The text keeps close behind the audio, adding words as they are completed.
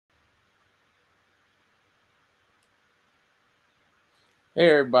Hey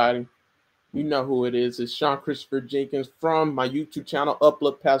everybody, you know who it is. It's Sean Christopher Jenkins from my YouTube channel,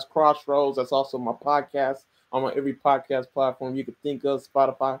 Uplift Past Crossroads. That's also my podcast. I'm on every podcast platform you can think of: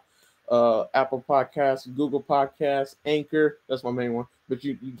 Spotify, Apple Podcasts, Google Podcasts, Anchor. That's my main one, but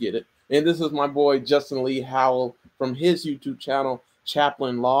you get it. And this is my boy Justin Lee Howell from his YouTube channel,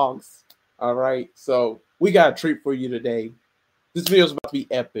 Chaplain Logs. All right, so we got a treat for you today. This video is about to be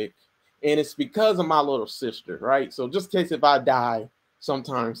epic, and it's because of my little sister, right? So just in case if I die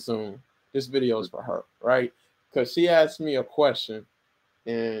sometime soon, this video is for her, right? Because she asked me a question,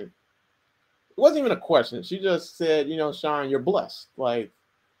 and it wasn't even a question. She just said, Sean, you're blessed, like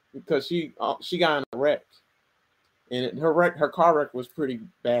because she got in a wreck, and her car wreck was pretty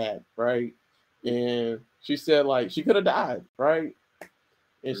bad, right? And she said like she could have died, right?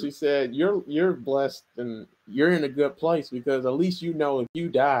 And she said, "You're blessed and you're in a good place because at least you know if you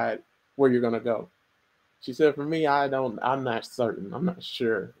died where you're gonna go." She said, "For me, I'm not certain. I'm not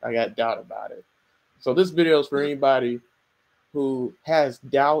sure. I got doubt about it." So this video is for anybody who has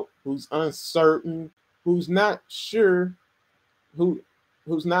doubt, who's uncertain, who's not sure, who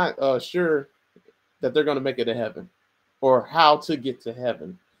who's not sure that they're gonna make it to heaven or how to get to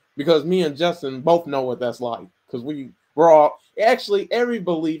heaven. Because me and Justin both know what that's like. Because we're all actually every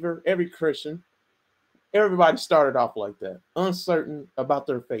believer, every Christian, everybody started off like that, uncertain about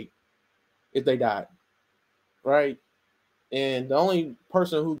their fate if they died, right? And the only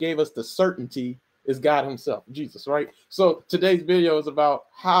person who gave us the certainty is God Himself, Jesus, right? So today's video is about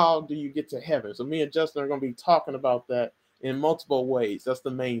how do you get to heaven. So me and Justin are going to be talking about that in multiple ways. That's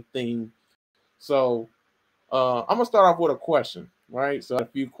the main theme. So I'm gonna start off with a question, right? So I have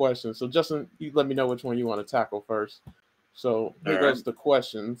a few questions. So Justin, you let me know which one you want to tackle first. So here All right. goes the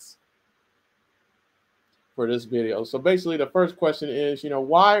questions for this video. So basically, the first question is,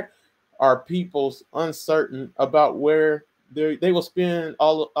 why are people uncertain about where they will spend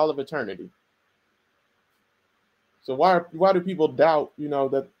all of eternity? So why do people doubt,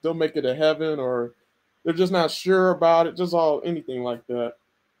 that they'll make it to heaven, or they're just not sure about it, just all anything like that?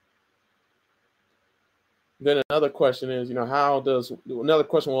 Then another question is, another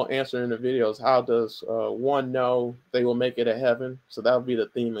question we'll answer in the video is how does one know they will make it to heaven? So that would be the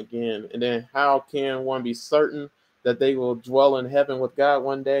theme again. And then how can one be certain that they will dwell in heaven with God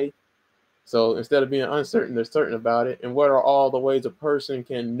one day? So instead of being uncertain, they're certain about it. And what are all the ways a person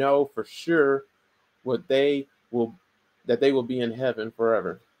can know for sure what will that they will be in heaven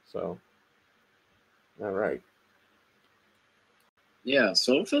forever? So, all right. Yeah,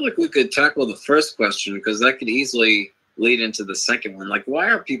 so I feel like we could tackle the first question because that could easily lead into the second one. Like, why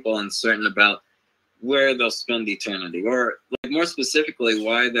are people uncertain about where they'll spend eternity? Or, like, more specifically,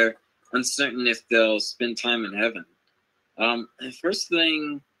 why they're uncertain if they'll spend time in heaven? The first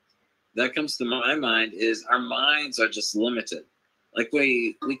thing that comes to my mind is our minds are just limited. Like,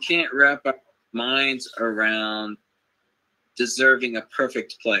 we can't wrap our minds around deserving a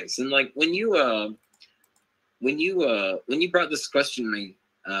perfect place. And, like, when you brought this question to me,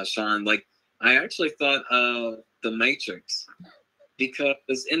 Sean, like I actually thought of The Matrix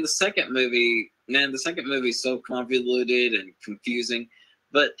because in the second movie, man, the second movie is so convoluted and confusing,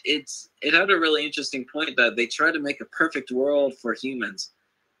 but it had a really interesting point that they tried to make a perfect world for humans,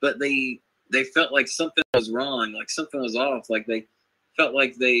 but they felt like something was wrong, like something was off, like they felt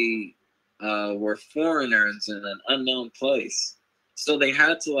like they were foreigners in an unknown place, so they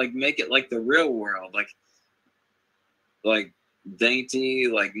had to like make it like the real world, like dainty,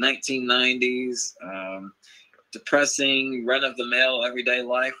 like 1990s, depressing, run of the mill, everyday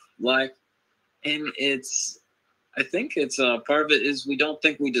life. And I think it's part of it is we don't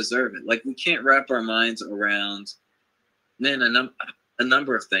think we deserve it. Like we can't wrap our minds around, man, a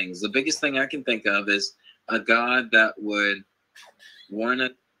number of things. The biggest thing I can think of is a God that would warn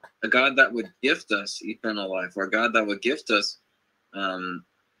it, a God that would gift us eternal life, or a God that would gift us a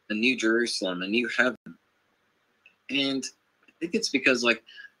new Jerusalem, a new heaven. And I think it's because like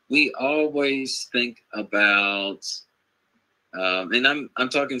we always think about, and I'm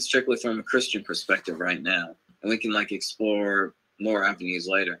talking strictly from a Christian perspective right now, and we can like explore more avenues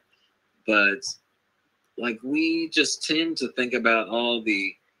later. But like we just tend to think about all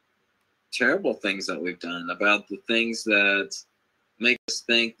the terrible things that we've done, about the things that make us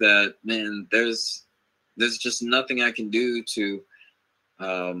think that, man, there's just nothing I can do to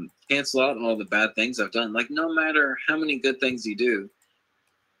cancel out all the bad things I've done. Like no matter how many good things you do,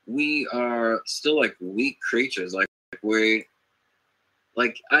 we are still like weak creatures. Like we,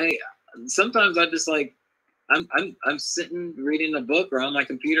 like I sometimes I just like I'm sitting reading a book or on my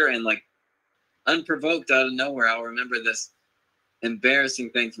computer and like unprovoked out of nowhere I'll remember this embarrassing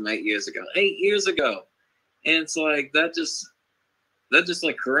thing from 8 years ago. 8 years ago, and it's like that just that just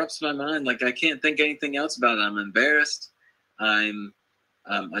like corrupts my mind. Like I can't think anything else about it. I'm embarrassed. I'm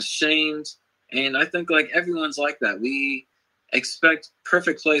ashamed. And I think like everyone's like that. We expect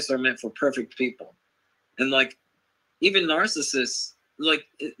perfect places are meant for perfect people. And like even narcissists, like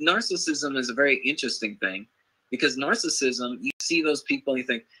narcissism is a very interesting thing, because narcissism, you see those people and you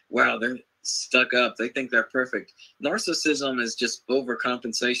think, wow, they're stuck up. They think they're perfect. Narcissism is just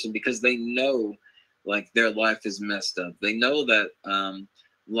overcompensation because they know like their life is messed up. They know that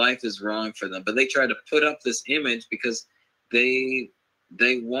life is wrong for them, but they try to put up this image because they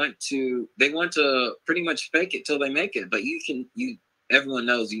want to pretty much fake it till they make it. But everyone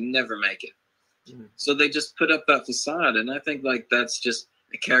knows you never make it. Mm-hmm. So they just put up that facade. And I think like that's just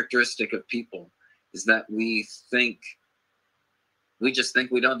a characteristic of people, is that we just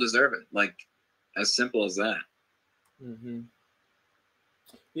think we don't deserve it. Like as simple as that. Mm-hmm.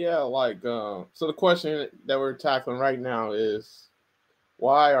 Yeah, like so the question that we're tackling right now is,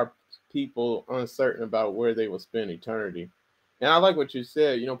 why are people uncertain about where they will spend eternity? And I like what you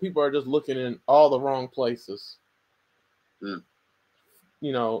said. You know, people are just looking in all the wrong places. Mm.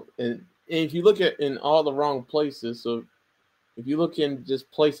 You know, and if you look at in all the wrong places, so if you look in just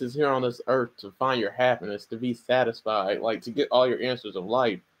places here on this earth to find your happiness, to be satisfied, like to get all your answers of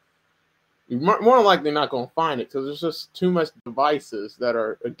life, you're more than likely not going to find it, because there's just too much devices that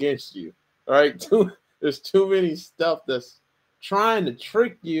are against you. Right? There's too many stuff that's trying to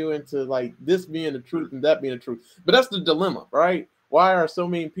trick you into like this being the truth and that being the truth. But that's the dilemma, right? Why are so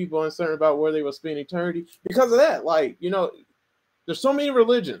many people uncertain about where they will spend eternity? Because of that. Like, you know, there's so many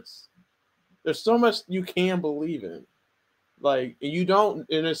religions. There's so much you can believe in. Like, and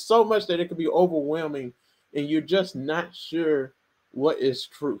there's so much that it could be overwhelming, and you're just not sure what is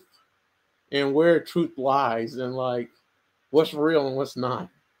truth and where truth lies, and like what's real and what's not.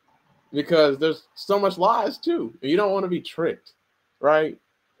 Because there's so much lies too, and you don't want to be tricked, right?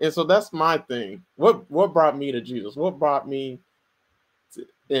 And so that's my thing. What brought me to Jesus? What brought me to,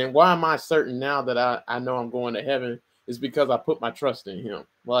 and why am I certain now that I know I'm going to heaven, is because I put my trust in him.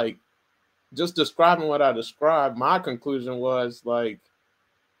 Like, just describing what I described, my conclusion was like,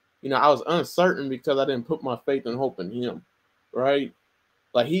 you know, I was uncertain because I didn't put my faith and hope in him, right?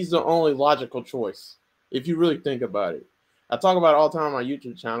 Like, he's the only logical choice, if you really think about it. I talk about it all the time on my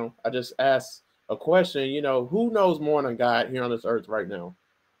YouTube channel. I just ask a question, you know, who knows more than God here on this earth right now?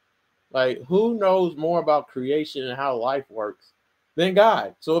 Like, who knows more about creation and how life works than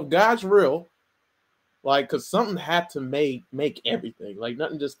God? So if God's real, like, because something had to make everything. Like,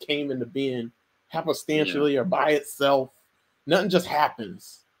 nothing just came into being happenstantially or by itself. Nothing just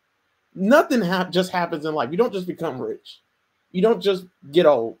happens. Nothing just happens in life. You don't just become rich. You don't just get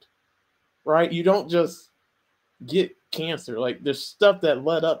old, right? You don't just get cancer. Like, there's stuff that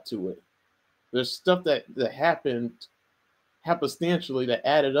led up to it. There's stuff that happened happenstantially that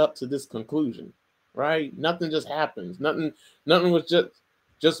added up to this conclusion, right? Nothing just happens. Nothing was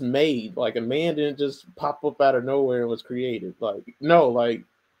just made. Like, a man didn't just pop up out of nowhere and was created. Like, no, like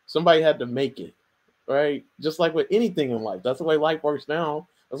somebody had to make it, right? Just like with anything in life. That's the way life works now.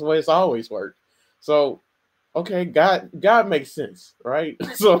 That's the way it's always worked. So, okay, God makes sense, right?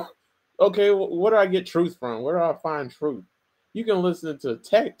 So, okay, where do I get truth from? Where do I find truth? You can listen to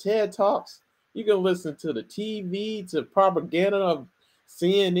TED Talks. You can listen to the TV, to propaganda of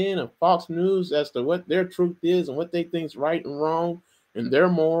CNN and Fox News as to what their truth is and what they think is right and wrong and their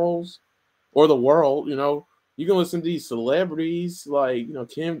morals, or the world. You know, you can listen to these celebrities like, you know,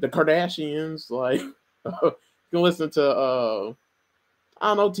 the Kardashians. Like, you can listen to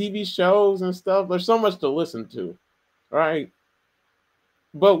I don't know, TV shows and stuff. There's so much to listen to, right?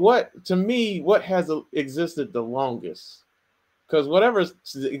 But what has existed the longest? Because whatever's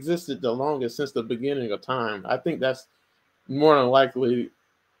existed the longest since the beginning of time, I think that's more than likely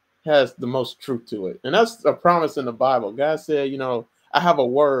has the most truth to it. And that's a promise in the Bible. God said, you know, I have a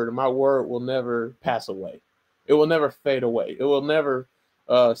word, and my word will never pass away. It will never fade away. It will never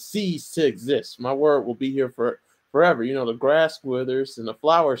cease to exist. My word will be here forever. You know, the grass withers and the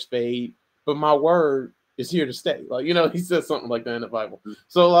flowers fade, but my word is here to stay. Like, you know, he says something like that in the Bible.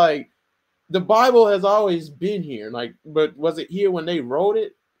 So, like, the Bible has always been here. Like, but was it here when they wrote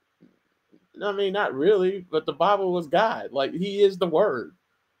it? I mean, not really. But the Bible was God. Like, he is the word.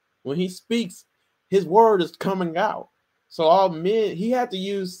 When he speaks, his word is coming out. So all men, he had to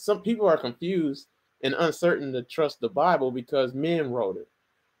use, some people are confused and uncertain to trust the Bible because men wrote it.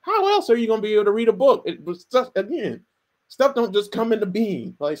 How else are you going to be able to read a book? Stuff don't just come into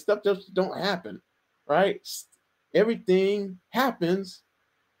being. Like, stuff just don't happen, right? Everything happens,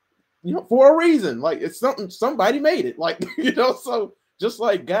 you know, for a reason. Like, it's something, somebody made it. Like, you know, so just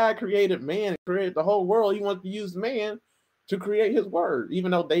like God created man, created the whole world, he wants to use man to create his word,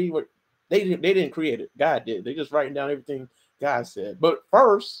 even though they didn't create it. God did. They just writing down everything God said. But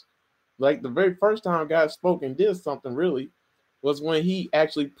first, like the very first time God spoke and did something really was when he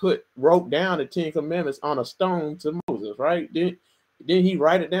actually wrote down the 10 Commandments on a stone to Moses, right? Didn't he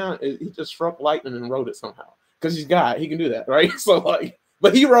write it down? He just struck lightning and wrote it somehow. Because he's God, he can do that, right? So like,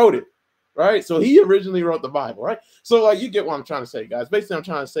 but he wrote it, right? So he originally wrote the Bible, right? So like, you get what I'm trying to say, guys. Basically, I'm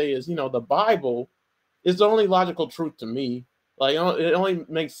trying to say is, the Bible is the only logical truth to me. Like, it only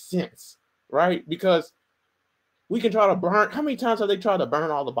makes sense, right? Because we can try to burn. How many times have they tried to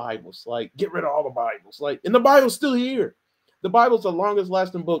burn all the Bibles? Like, get rid of all the Bibles. Like, and the Bible's still here. The Bible's the longest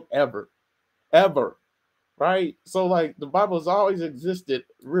lasting book ever, right? So like, the Bible has always existed,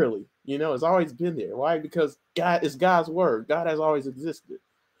 really. It's always been there. Why? Because God is God's word. God has always existed.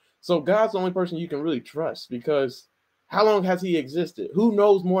 So God's the only person you can really trust, because how long has he existed? Who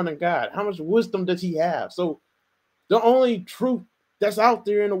knows more than God? How much wisdom does he have? So the only truth that's out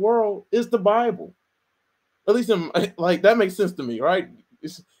there in the world is the Bible. At least, like, that makes sense to me, right?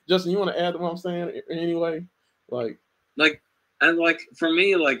 Justin, you want to add to what I'm saying anyway? Like, and like for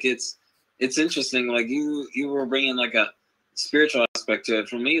me, like it's interesting. Like you were bringing like a spiritual aspect to it.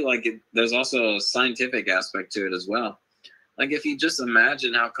 For me, like there's also a scientific aspect to it as well. Like if you just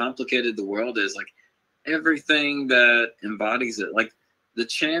imagine how complicated the world is, like everything that embodies it, like the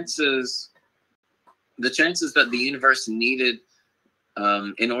chances that the universe needed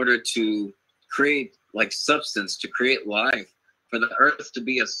in order to create like substance, to create life, for the earth to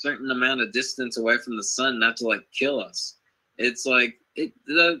be a certain amount of distance away from the sun, not to like kill us. It's like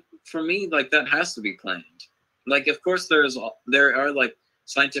for me, like that has to be planned. Like, of course, there are like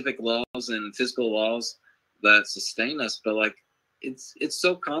scientific laws and physical laws that sustain us, but like it's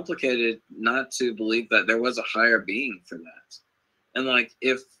so complicated not to believe that there was a higher being for that. And like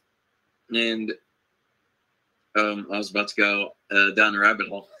I was about to go down a rabbit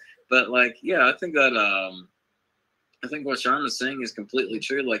hole, but like, yeah, I think that I think what Sean is saying is completely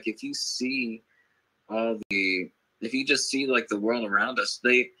true. Like if you just see like the world around us,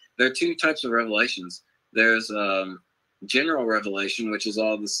 there are two types of revelations. There's general revelation, which is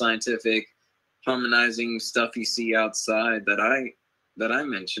all the scientific harmonizing stuff you see outside that I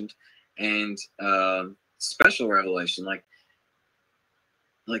mentioned, and special revelation, like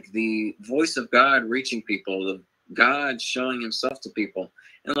the voice of God reaching people, the God showing himself to people.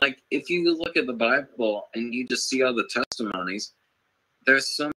 And like if you look at the Bible and you just see all the testimonies, there's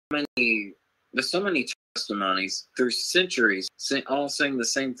so many testimonies through centuries all saying the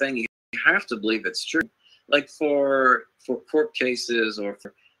same thing. You have to believe it's true. Like for court cases or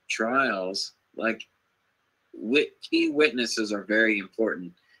for trials, like key witnesses are very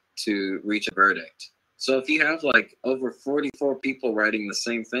important to reach a verdict. So if you have like over 44 people writing the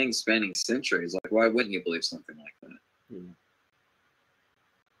same thing spanning centuries, like why wouldn't you believe something like that?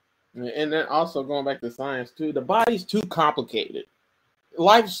 And then also going back to science too, the body's too complicated.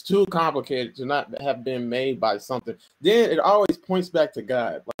 Life's too complicated to not have been made by something. Then it always points back to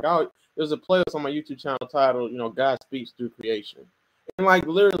God. Like there's a playlist on my YouTube channel titled, God Speaks Through Creation. And like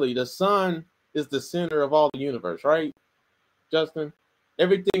literally the sun is the center of all the universe, right, Justin?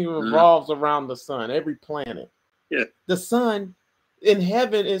 Everything revolves around the sun, every planet. Yeah. The sun, in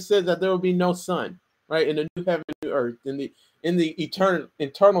heaven, it says that there will be no sun, right? In the new heaven, new earth, in the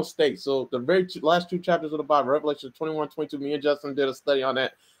eternal state. So the very last two chapters of the Bible, Revelation 21, 22, me and Justin did a study on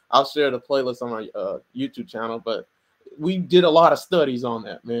that. I'll share the playlist on my YouTube channel, but we did a lot of studies on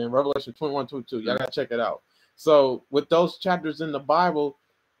that, man. Revelation 21, 22, y'all gotta check it out. So with those chapters in the Bible,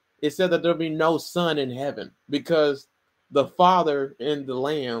 it said that there'll be no sun in heaven because the Father and the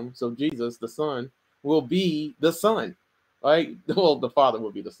Lamb, so Jesus, the Son, will be the sun, right? Well, the Father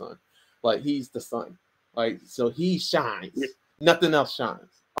will be the Son. Like, he's the sun. Like, so he shines. Nothing else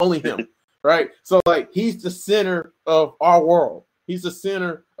shines. Only him, right? So, like, he's the center of our world. He's the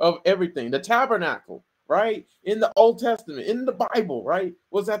center of everything. The tabernacle, right? In the Old Testament, in the Bible, right?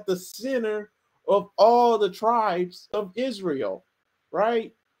 Was at the center of all the tribes of Israel,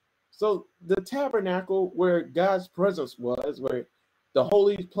 right? So the tabernacle where God's presence was, where the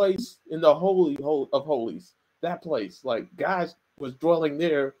holy place in the holy of holies, that place, like God was dwelling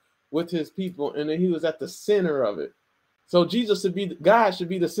there with his people, and then he was at the center of it. So God should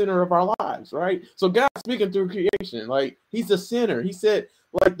be the center of our lives, right? So God speaking through creation, like he's the center. He said,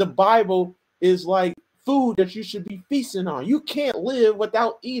 like the Bible is like food that you should be feasting on. You can't live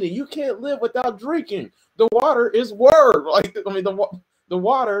without eating. You can't live without drinking. The water is word. Like, I mean,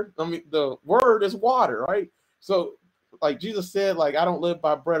 the word is water, right? So like Jesus said, like, I don't live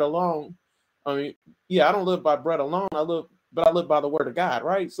by bread alone. I mean, yeah, I don't live by bread alone. I live by the word of God,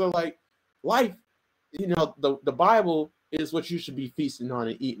 right? So like life, the Bible is what you should be feasting on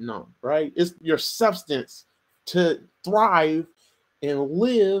and eating on, right? It's your substance to thrive and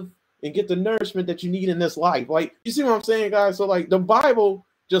live and get the nourishment that you need in this life. Like, you see what I'm saying, guys? So, like, the Bible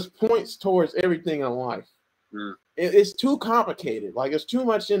just points towards everything in life. It's too complicated. Like, it's too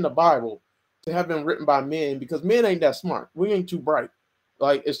much in the Bible to have been written by men, because men ain't that smart. We ain't too bright.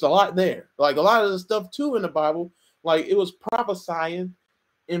 Like, it's a lot there. Like, a lot of the stuff too in the Bible, like, it was prophesying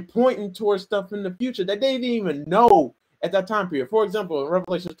and pointing towards stuff in the future that they didn't even know at that time period. For example, in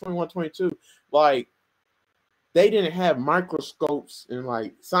Revelation 21:22, like, they didn't have microscopes and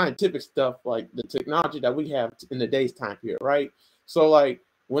like scientific stuff like the technology that we have in the day's time period, right? So, like,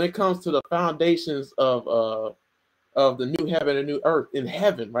 when it comes to the foundations of the new heaven and new earth in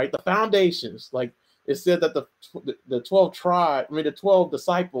heaven, right? The foundations, like, it said that the 12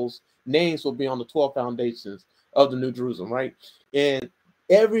 disciples' names will be on the 12 foundations of the New Jerusalem, right? And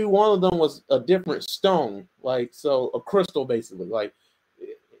every one of them was a different stone, like, so a crystal, basically. Like,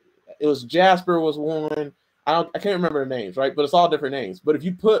 it was jasper was one. I can't remember the names, right? But it's all different names. But if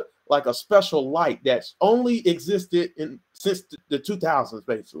you put like a special light that's only existed since the 2000s,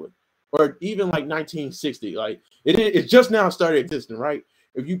 basically, or even like 1960, like it just now started existing, right?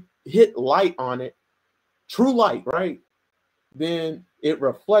 If you hit light on it, true light, right, then it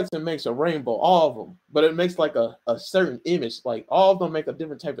reflects and makes a rainbow, all of them. But it makes like a certain image, like all of them make a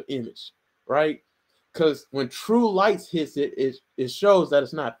different type of image, right? Because when true light hits it, it shows that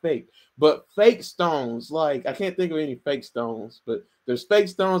it's not fake. But fake stones, like, I can't think of any fake stones, but there's fake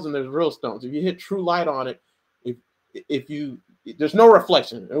stones and there's real stones. If you hit true light on it, there's no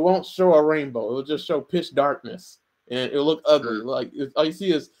reflection. It won't show a rainbow. It'll just show pitch darkness, and it'll look ugly. Like, all you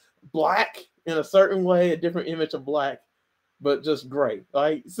see is black in a certain way, a different image of black, but just gray.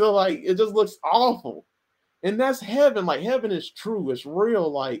 Like, so, like, it just looks awful. And that's heaven. Like, heaven is true. It's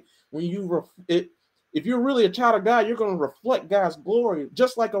real. Like, when you if you're really a child of God, you're going to reflect God's glory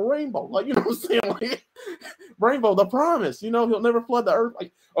just like a rainbow. Like, you know what I'm saying? Like, rainbow, the promise, you know, he'll never flood the earth.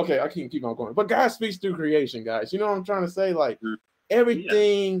 Like, okay, I can't keep on going. But God speaks through creation, guys. You know what I'm trying to say? Like,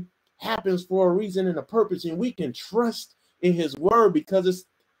 everything happens for a reason and a purpose, and we can trust in his word because it's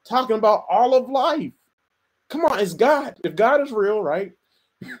talking about all of life. Come on, it's God. If God is real, right?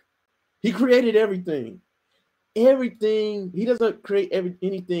 He created everything. Everything, he doesn't create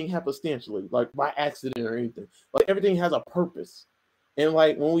anything happenstantially, like by accident or anything. Like, everything has a purpose. And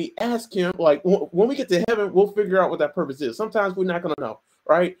like, when we ask him, like, when we get to heaven, we'll figure out what that purpose is. Sometimes we're not going to know,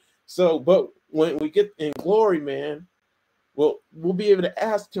 right? So, but when we get in glory, man, we'll be able to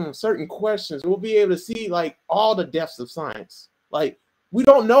ask him certain questions. We'll be able to see like all the depths of science. Like, we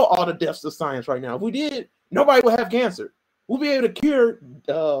don't know all the depths of science right now. If we did, nobody would have cancer. We'll be able to cure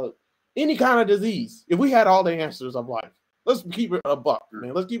any kind of disease if we had all the answers of life. Let's keep it a buck,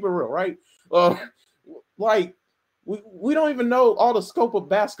 man. Let's keep it real, right? Like, we don't even know all the scope of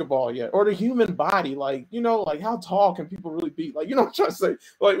basketball yet, or the human body. Like, you know, like, how tall can people really be? Like, you know what I'm trying to say?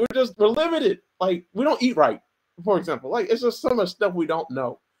 Like, we're limited. Like, we don't eat right, for example. Like, it's just so much stuff we don't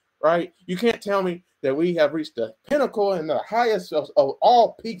know, right? You can't tell me that we have reached the pinnacle and the highest of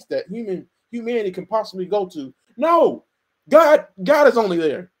all peaks that humanity can possibly go to. No, God is only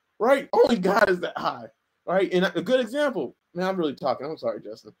there. Right? Only God is that high. Right? And a good example, man, I'm really talking. I'm sorry,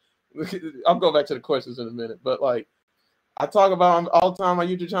 Justin. I'll go back to the questions in a minute. But like, I talk about them all the time on my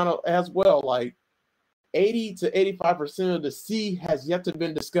YouTube channel as well. Like, 80 to 85% of the sea has yet to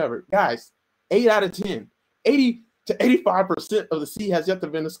been discovered. Guys, 8 out of 10. 80 to 85% of the sea has yet to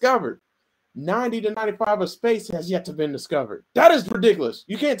been discovered. 90 to 95 of space has yet to been discovered. That is ridiculous.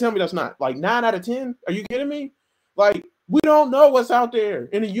 You can't tell me that's not. Like, 9 out of 10? Are you kidding me? Like, we don't know what's out there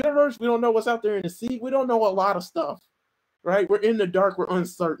in the universe. We don't know what's out there in the sea. We don't know a lot of stuff, right? We're in the dark. We're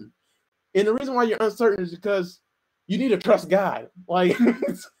uncertain. And the reason why you're uncertain is because you need to trust God. Like,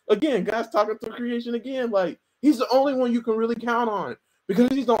 again, God's talking through creation again. Like, he's the only one you can really count on because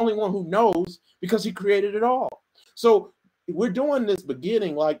he's the only one who knows because he created it all. So we're doing this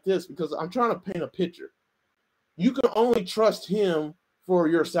beginning like this because I'm trying to paint a picture. You can only trust him for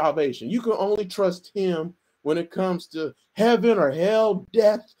your salvation. You can only trust him when it comes to heaven or hell,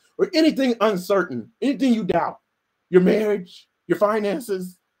 death, or anything uncertain, anything you doubt, your marriage, your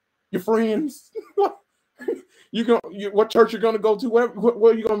finances, your friends, what church you're going to go to,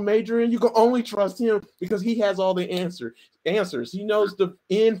 what you're going to major in, you can only trust him because he has all the answers. He knows the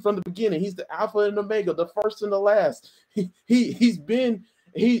end from the beginning. He's the Alpha and Omega, the first and the last. He's been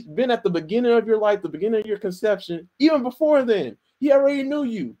at the beginning of your life, the beginning of your conception, even before then. He already knew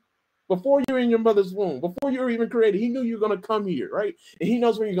you. Before you were in your mother's womb, before you were even created, he knew you were going to come here, right? And he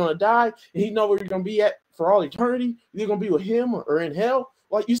knows when you're going to die, and he knows where you're going to be at for all eternity. You're going to be with him or in hell.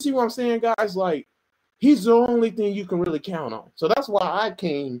 Like, you see what I'm saying, guys? Like, He's the only thing you can really count on. So that's why I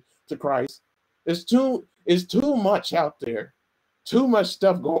came to Christ. It's too much out there, too much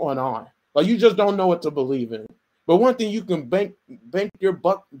stuff going on. Like you just don't know what to believe in. But one thing you can bank your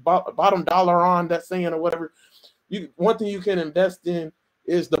bottom dollar on, that saying or whatever. One thing you can invest in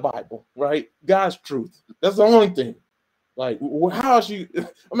is the Bible, right? God's truth. That's the only thing. Like, how else you?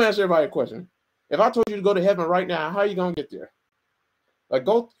 I'm gonna ask everybody a question. If I told you to go to heaven right now, how are you gonna get there? Like,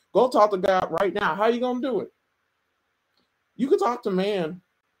 go talk to God right now. How are you gonna do it? You can talk to man,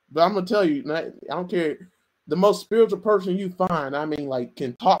 but I'm gonna tell you, I don't care. The most spiritual person you find, I mean, like,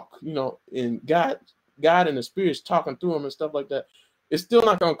 can talk, and God and the Spirit's talking through him and stuff like that. It's still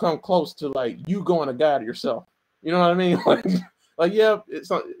not gonna come close to like you going to God yourself. You know what I mean? Like yeah,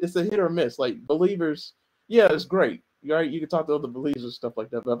 it's a hit or miss. Like believers, yeah, it's great. Right? You can talk to other believers and stuff like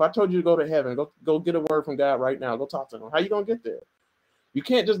that. But if I told you to go to heaven, go get a word from God right now, go talk to him. How you gonna get there? You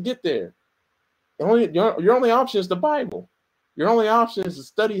can't just get there. Your only option is the Bible. Your only option is to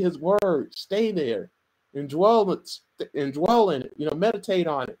study his word, stay there, and dwell in it, meditate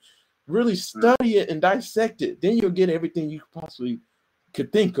on it. Really study it and dissect it. Then you'll get everything you possibly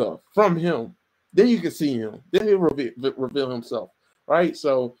could think of from him. Then you can see him. Then he'll reveal himself. Right?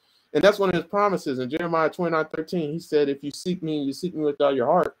 So, and that's one of his promises in Jeremiah 29:13. He said, if you seek me and you seek me with all your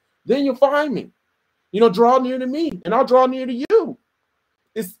heart, then you'll find me. Draw near to me and I'll draw near to you.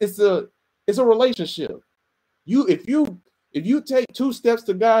 It's a relationship. If you take 2 steps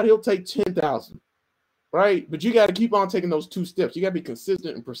to God, he'll take 10,000. Right? But you got to keep on taking those 2 steps. You got to be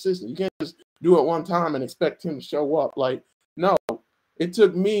consistent and persistent. You can't just do it one time and expect him to show up. Like, no, it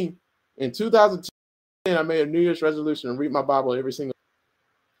took me in 2010, I made a New Year's resolution to read my Bible every single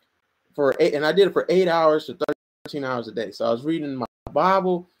and I did it for 8 hours to 13 hours a day. So I was reading my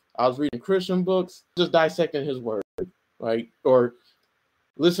Bible, I was reading Christian books, just dissecting his word, right? Or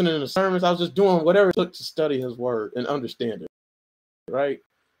listening to sermons. I was just doing whatever it took to study his word and understand it, right?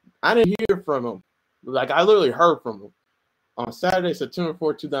 I didn't hear from him. Like, I literally heard from him on Saturday, September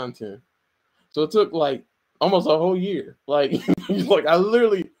 4th, 2010. So it took like almost a whole year. Like, I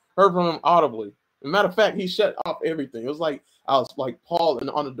literally heard from him audibly. As a matter of fact, he shut off everything. It was like I was like Paul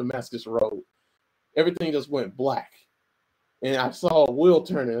on the Damascus Road. Everything just went black. And I saw a wheel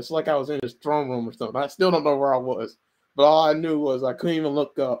turning. It's like I was in his throne room or something. I still don't know where I was. But all I knew was I couldn't even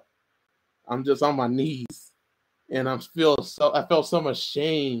look up. I'm just on my knees. And I felt so much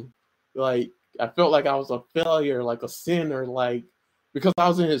shame. Like, I felt like I was a failure, like a sinner, like, because I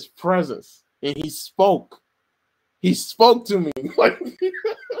was in his presence. And he spoke. He spoke to me. Like,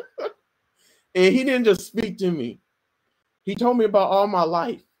 and he didn't just speak to me. He told me about all my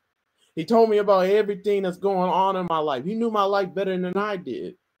life. He told me about everything that's going on in my life. He knew my life better than I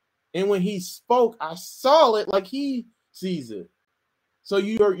did. And when he spoke, I saw it like he sees it. So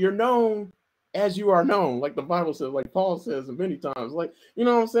you're known as you are known, like the Bible says, like Paul says many times. Like, you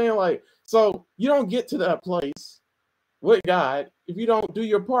know what I'm saying? Like, so you don't get to that place with God if you don't do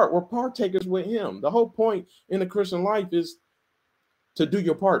your part. We're partakers with him. The whole point in the Christian life is to do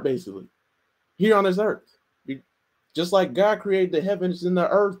your part, basically, here on this earth. Just like God created the heavens and the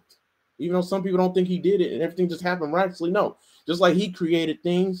earth, even though some people don't think he did it and everything just happened miraculously. No, just like he created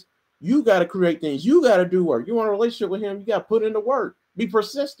things, you got to create things. You got to do work. You want a relationship with him, you got to put in the work. Be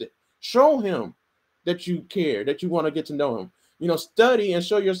persistent. Show him that you care, that you want to get to know him. Study and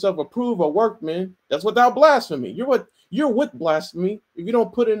show yourself approved, a workman. That's without blasphemy. You're with blasphemy if you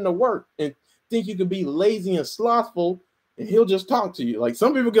don't put in the work and think you can be lazy and slothful and he'll just talk to you. Like,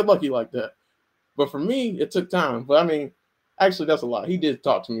 some people get lucky like that. But for me, it took time. But I mean, actually, that's a lot. He did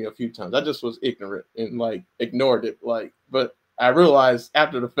talk to me a few times. I just was ignorant and like ignored it. Like, but I realized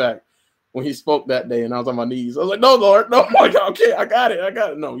after the fact when he spoke that day and I was on my knees, I was like, "No, Lord, no, okay, I got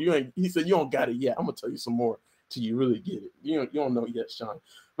it. No, you ain't." He said, "You don't got it yet. I'm gonna tell you some more till you really get it. You don't know yet, Sean."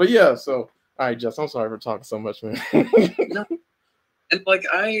 But yeah, so all right, Jess, I'm sorry for talking so much, man. No. And like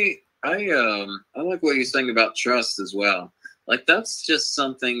I like what you're saying about trust as well. Like, that's just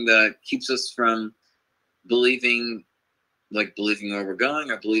something that keeps us from believing where we're going,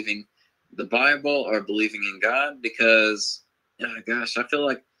 or believing the Bible, or believing in God, because, gosh, I feel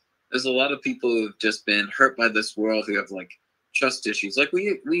like there's a lot of people who've just been hurt by this world who have like trust issues. Like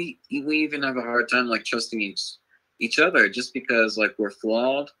we even have a hard time like trusting each other, just because like we're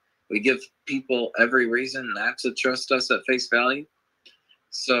flawed. We give people every reason not to trust us at face value.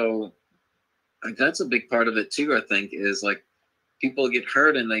 So like, that's a big part of it too, I think, is like people get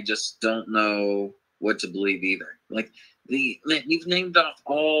hurt and they just don't know what to believe either. Like, you've named off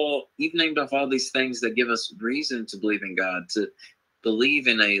all these things that give us reason to believe in God, to believe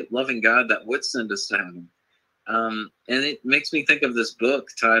in a loving God that would send us to heaven. And it makes me think of this book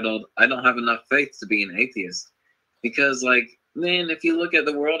titled "I Don't Have Enough Faith to Be an Atheist," because, like, man, if you look at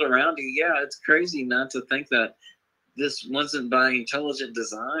the world around you, yeah, it's crazy not to think that this wasn't by intelligent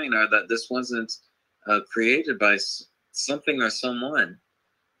design, or that this wasn't created by something or someone.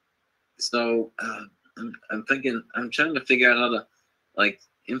 So I'm thinking, I'm trying to figure out how to, like,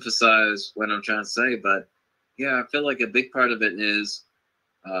 emphasize what I'm trying to say, but yeah, I feel like a big part of it is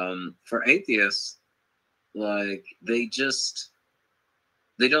for atheists, like, they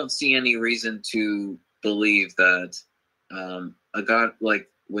don't see any reason to believe that a God, like,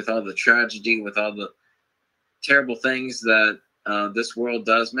 with all the tragedy, with all the terrible things that this world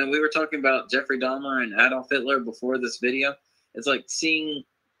does. Man, we were talking about Jeffrey Dahmer and Adolf Hitler before this video. It's like seeing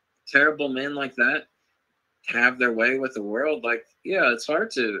terrible men like that have their way with the world. Like, yeah, it's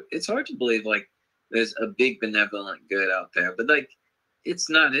hard to believe, like, there's a big benevolent good out there, but, like, it's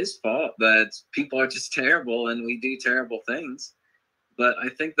not his fault that people are just terrible and we do terrible things. But I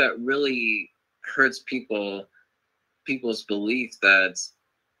think that really hurts people's belief that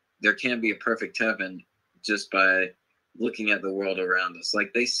there can be a perfect heaven just by looking at the world around us.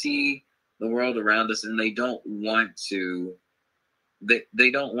 Like, they see the world around us and they don't want to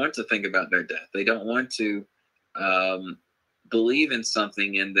think about their death. They don't want to believe in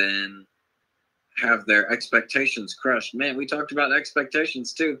something and then have their expectations crushed. Man, we talked about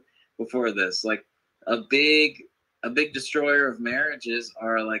expectations too before this. Like, a big destroyer of marriages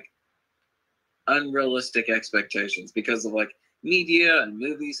are, like, unrealistic expectations because of, like, media and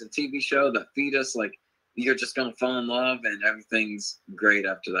movies and TV show that feed us, like, you're just gonna fall in love and everything's great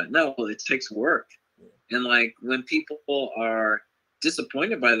after that. No, it takes work. And, like, when people are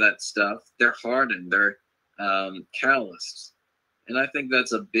disappointed by that stuff, they're hardened, they're calloused. And I think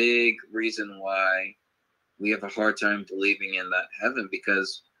that's a big reason why we have a hard time believing in that heaven,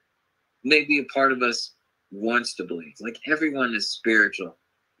 because maybe a part of us wants to believe. Like, everyone is spiritual.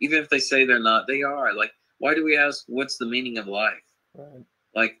 Even if they say they're not, they are. Like, why do we ask, what's the meaning of life? Right.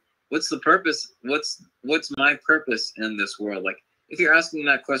 Like, what's the purpose? What's my purpose in this world? Like, if you're asking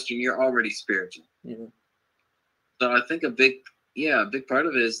that question, you're already spiritual. Yeah. So I think a big part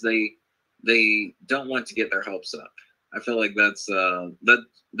of it is they don't want to get their hopes up. I feel like that's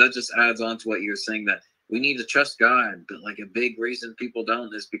that just adds on to what you're saying, that we need to trust God, but, like, a big reason people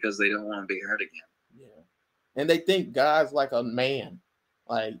don't is because they don't want to be hurt again. Yeah. And they think God's like a man,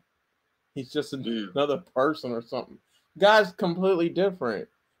 like he's just another person or something. God's completely different.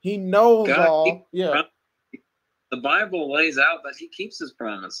 He knows God, all. Yeah. The Bible lays out that he keeps his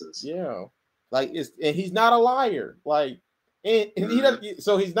promises. Yeah. Like, and he's not a liar. Like, and he doesn't,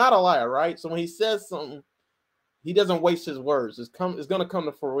 so he's not a liar, right? So when he says something, he doesn't waste his words. It's going to come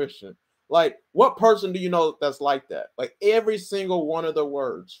to fruition. Like, what person do you know that's like that? Like, every single one of the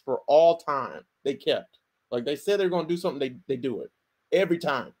words for all time they kept. Like, they said they're going to do something, they do it every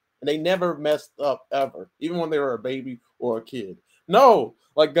time. And they never messed up ever, even when they were a baby or a kid. No,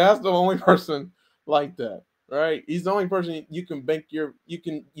 like, God's the only person like that, right? He's the only person you can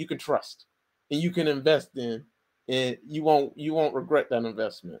you can trust and you can invest in, and you won't regret that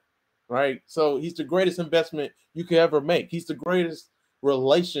investment, right? So he's the greatest investment you could ever make. He's the greatest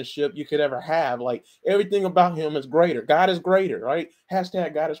relationship you could ever have. Like, everything about him is greater. God is greater, right?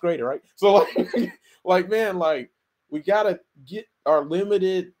 Hashtag God is greater, right? So like man, like, we gotta get our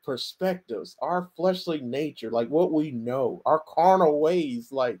limited perspectives, our fleshly nature, like what we know, our carnal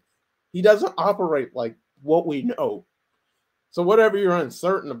ways. Like, he doesn't operate like what we know. So whatever you're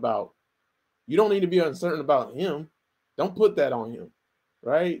uncertain about, you don't need to be uncertain about him. Don't put that on him,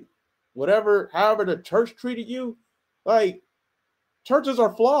 right? However the church treated you, like, churches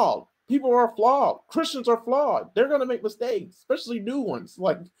are flawed. People are flawed. Christians are flawed. They're going to make mistakes, especially new ones,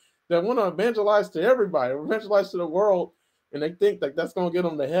 like, that want to evangelize to everybody, evangelize to the world, and they think like that's going to get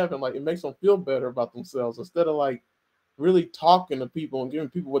them to heaven. Like, it makes them feel better about themselves instead of, like, really talking to people and giving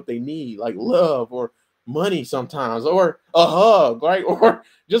people what they need, like love or money sometimes, or a hug, right? Or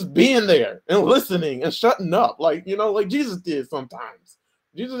just being there and listening and shutting up, like, like Jesus did sometimes.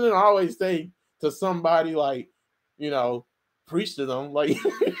 Jesus didn't always say to somebody, like, preach to them. Like,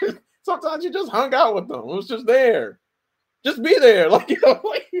 sometimes you just hung out with them. It was just there. Just be there. Like,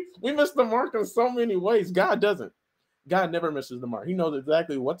 like, we miss the mark in so many ways. God doesn't. God never misses the mark. He knows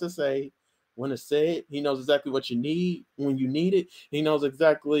exactly what to say, when to say it. He knows exactly what you need when you need it. He knows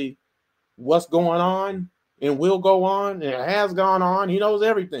exactly what's going on and will go on and has gone on. He knows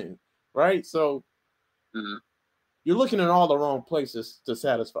everything, right? So you're looking in all the wrong places to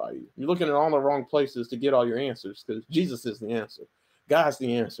satisfy you. You're looking in all the wrong places to get all your answers, because Jesus is the answer. God's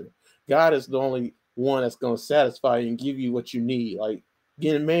the answer. God is the only one that's going to satisfy you and give you what you need. Like,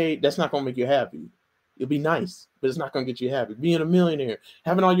 getting married, that's not going to make you happy. It'll be nice, but it's not gonna get you happy. Being a millionaire,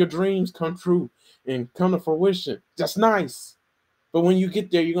 having all your dreams come true and come to fruition, that's nice. But when you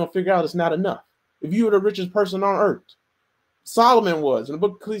get there, you're gonna figure out it's not enough. If you were the richest person on earth, Solomon was in the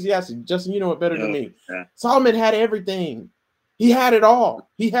book of Ecclesiastes. Justin, you know it better than me. Yeah. Solomon had everything. He had it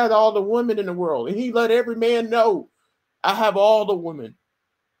all. He had all the women in the world, and he let every man know, I have all the women.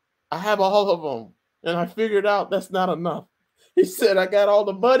 I have all of them. And I figured out that's not enough. He said, I got all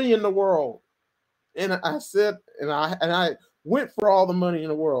the money in the world. And I said, and I went for all the money in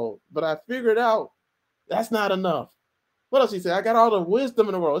the world, but I figured out that's not enough. What else he said? I got all the wisdom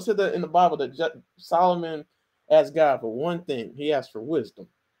in the world. It said that in the Bible that Solomon asked God for one thing. He asked for wisdom,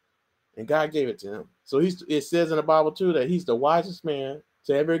 and God gave it to him. So it says in the Bible too that he's the wisest man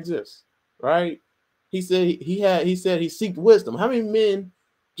to ever exist, right? He said he seeked wisdom. How many men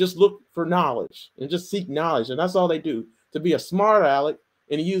just look for knowledge and just seek knowledge, and that's all they do, to be a smart aleck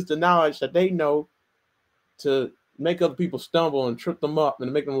and use the knowledge that they know to make other people stumble and trip them up and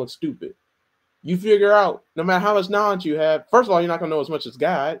to make them look stupid. You figure out, no matter how much knowledge you have, first of all, you're not going to know as much as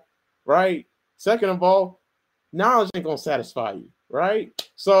God, right? Second of all, knowledge ain't going to satisfy you, right?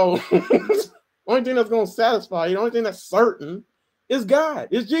 So only thing that's going to satisfy you, the only thing that's certain is God,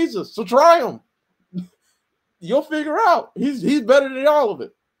 is Jesus. So try him. You'll figure out. He's better than all of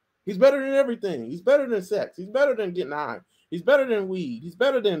it. He's better than everything. He's better than sex. He's better than getting high. He's better than weed. He's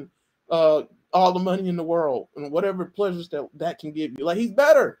better than all the money in the world and whatever pleasures that can give you. Like, he's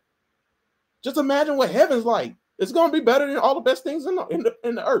better. Just imagine what heaven's like. It's going to be better than all the best things in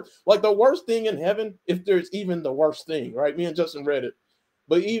the earth. Like, the worst thing in heaven, if there's even the worst thing, right? Me and Justin read it.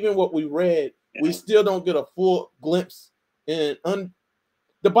 But even what we read, we still don't get a full glimpse. And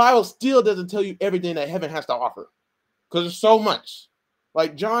the Bible still doesn't tell you everything that heaven has to offer, because there's so much.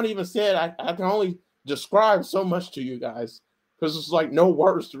 Like John even said, I can only describe so much to you guys, because it's like no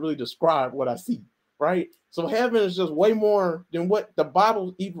words to really describe what I see, right? So heaven is just way more than what the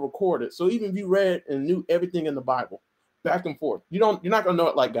Bible even recorded. So even if you read and knew everything in the Bible, back and forth, you're not gonna know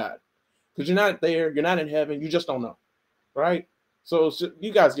it like God, because you're not there, you're not in heaven, you just don't know, right? So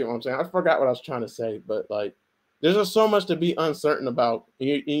you guys get what I'm saying. I forgot what I was trying to say, but like, there's just so much to be uncertain about.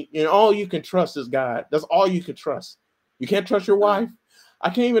 And all you can trust is God. That's all you can trust. You can't trust your wife. I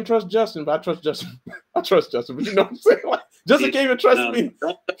can't even trust Justin, but I trust Justin. I trust Justin, but you know what I'm saying? Like, Justin can't even trust me.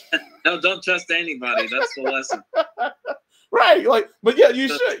 Don't trust anybody. That's the lesson. Right. Like, but yeah, you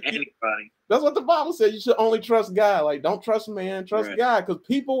should. Anybody. That's what the Bible says. You should only trust God. Like, don't trust man, trust God, because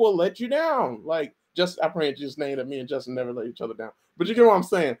people will let you down. Like, I pray in Jesus' name that me and Justin never let each other down. But you get what I'm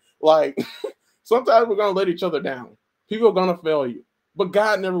saying? Like, sometimes we're going to let each other down. People are going to fail you. But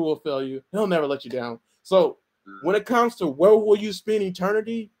God never will fail you. He'll never let you down. So when it comes to where will you spend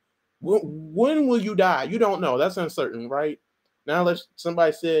eternity, when will you die? You don't know. That's uncertain, right? Now,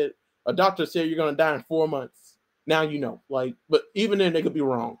 a doctor said you're going to die in 4 months. Now you know. Like, but even then, they could be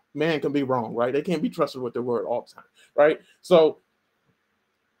wrong. Man can be wrong, right? They can't be trusted with their word all the time, right? So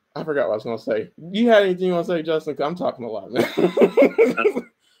I forgot what I was going to say. You had anything you want to say, Justin? Because I'm talking a lot, man.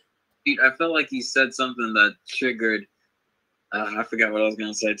 I felt like you said something that triggered. I forgot what I was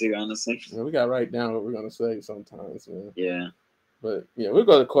going to say too, honestly. Yeah, we got to write down what we're going to say sometimes, man. Yeah. But yeah, we'll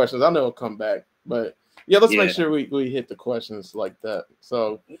go to questions. I know it'll come back. But yeah, let's make sure we hit the questions like that.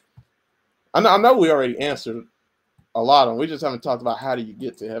 So I know we already answered a lot of them. We just haven't talked about how do you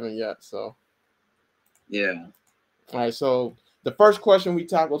get to heaven yet. So yeah. All right. So the first question we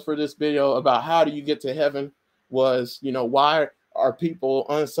tackled for this video about how do you get to heaven was, why are people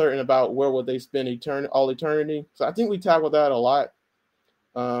uncertain about where will they spend all eternity? So I think we tackled that a lot.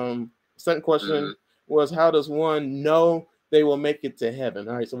 Second question was, how does one know they will make it to heaven?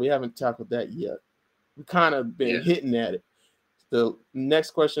 All right, so we haven't tackled that yet. We've kind of been hitting at it. The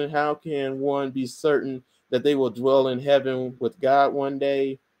next question, how can one be certain that they will dwell in heaven with God one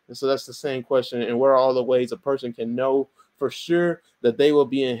day? And so that's the same question. And what are all the ways a person can know for sure that they will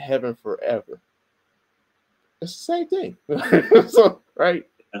be in heaven forever? It's the same thing. So, right?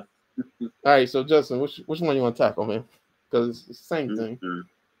 All right, so Justin, which one you want to tackle, man? Because it's the same thing.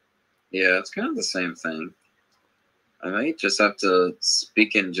 Yeah, it's kind of the same thing. I might just have to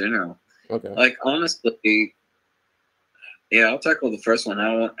speak in general. Okay. Like, honestly, I'll tackle the first one.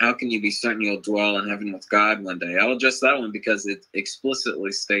 How can you be certain you'll dwell in heaven with God one day? I'll address that one because it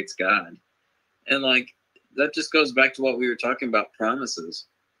explicitly states God. And, like, that just goes back to what we were talking about, promises.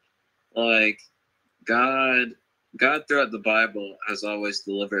 Like, God throughout the Bible has always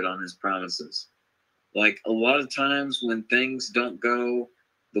delivered on his promises. Like, a lot of times when things don't go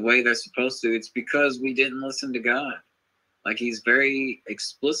the way they're supposed to, it's because we didn't listen to God. Like, he's very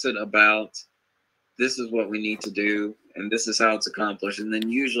explicit about, this is what we need to do, and this is how it's accomplished, and then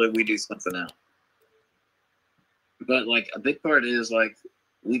usually we do something else. But like a big part is like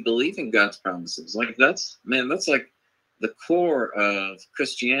we believe in God's promises. Like that's like the core of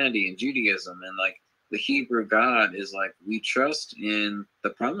Christianity and Judaism, and like the Hebrew God is like we trust in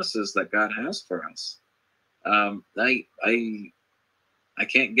the promises that God has for us. I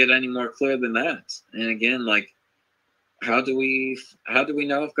can't get any more clear than that. And again, like how do we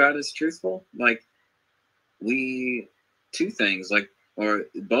know if God is truthful? Like we two things, like, or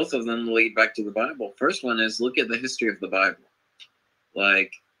both of them lead back to the Bible. First one is look at the history of the Bible.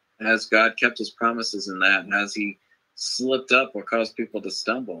 Like, has God kept his promises in that? Has he slipped up or caused people to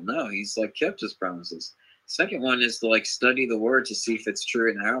stumble? No, he's like kept his promises. Second one is to like study the word to see if it's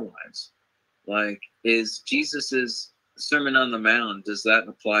true in our lives. Like, is Jesus's Sermon on the Mount, does that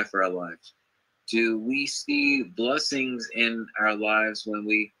apply for our lives? Do we see blessings in our lives when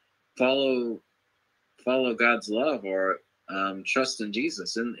we follow God's love or trust in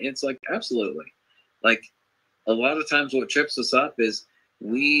Jesus? And it's like, absolutely. Like, a lot of times what trips us up is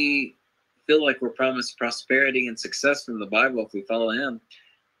we feel like we're promised prosperity and success from the Bible if we follow him,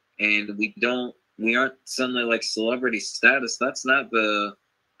 and we aren't suddenly like celebrity status. That's not the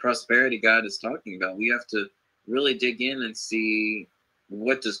prosperity God is talking about. We have to really dig in and see,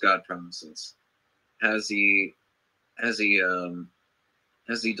 what does God promise us? Has he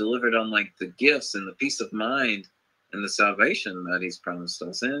delivered on like the gifts and the peace of mind and the salvation that he's promised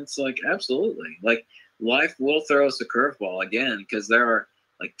us? And it's like, absolutely. Like, life will throw us a curveball again, because there are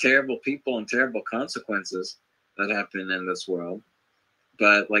like terrible people and terrible consequences that happen in this world.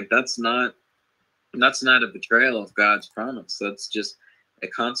 But like, that's not a betrayal of God's promise. That's just a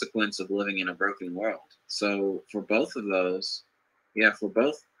consequence of living in a broken world. So for both of those, for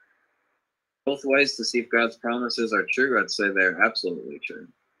both ways to see if God's promises are true, I'd say they're absolutely true.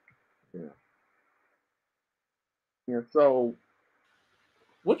 Yeah. So,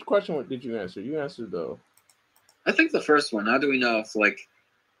 which question did you answer? You answered I think the first one. How do we know if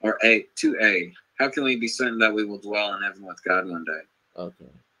or 2A? How can we be certain that we will dwell in heaven with God one day?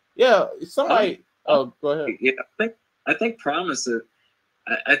 Okay. Yeah. Somebody. Go ahead. Yeah. I think promises.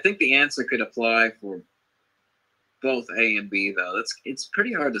 I think the answer could apply for both A and B, though. It's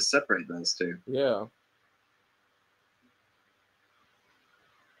pretty hard to separate those two. Yeah.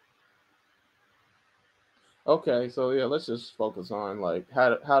 Okay, so yeah, let's just focus on like how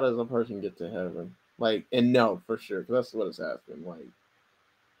does a person get to heaven? Like, and no, for sure, because that's what it's asking. Like,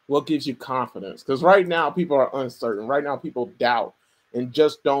 what gives you confidence? Because right now people are uncertain. Right now people doubt and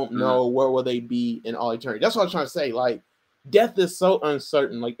just don't know where will they be in all eternity. That's what I'm trying to say. Like, death is so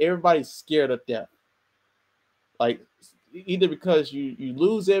uncertain. Like, everybody's scared of death. Like, either because you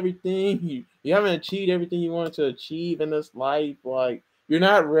lose everything, you haven't achieved everything you wanted to achieve in this life. Like, you're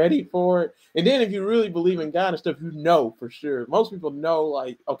not ready for it. And then if you really believe in God and stuff, you know for sure. Most people know,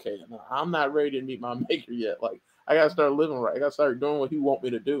 like, okay, no, I'm not ready to meet my maker yet. Like, I gotta start living right. I gotta start doing what he want me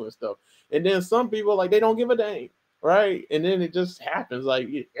to do and stuff. And then some people, like, they don't give a dang, right? And then it just happens. Like,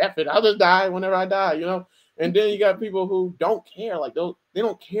 F it, I'll just die whenever I die, you know? And then you got people who don't care. Like, they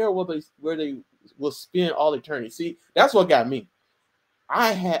don't care where they will spend all eternity. See, that's what got me.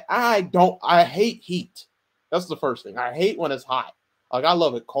 I hate heat. That's the first thing. I hate when it's hot. Like, I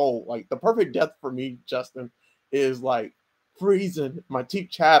love it cold. Like, the perfect death for me, Justin, is like freezing, my teeth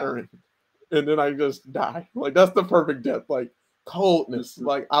chattering, and then I just die. Like, that's the perfect death. Like, coldness.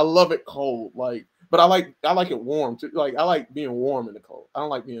 Like, I love it cold. Like, but I like it warm too. Like, I like being warm in the cold. I don't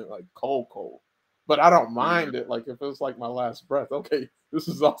like being like cold. But I don't mind it. Like, if it's like my last breath, okay, this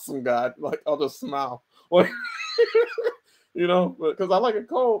is awesome, God. Like, I'll just smile. Like, you know, because I like it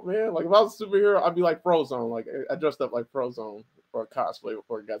cold, man. Like, if I was a superhero, I'd be like Frozone. Like, I dressed up like Frozone or cosplay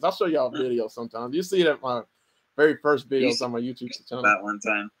before, guys. I'll show y'all a video sometimes. You see it at my very first videos on my YouTube channel. That one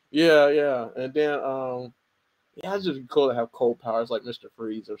time. Yeah. And then, it's just cool to have cold powers like Mr.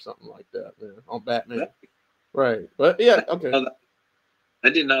 Freeze or something like that, man, on Batman. Right. But yeah, okay. I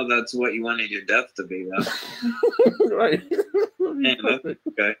didn't know that's what you wanted your death to be, though. Right. Man,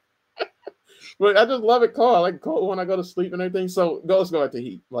 okay. But I just love it cold. I like cold when I go to sleep and everything. So let's go back to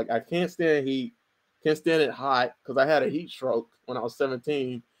heat. Like, I can't stand heat. Can't stand it hot because I had a heat stroke when I was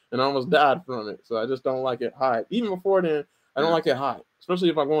 17 and I almost died from it. So I just don't like it hot. Even before then, I don't like it hot, especially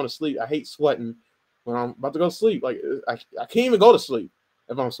if I'm going to sleep. I hate sweating when I'm about to go to sleep. Like, I can't even go to sleep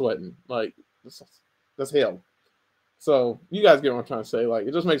if I'm sweating. Like, that's hell. So you guys get what I'm trying to say. Like,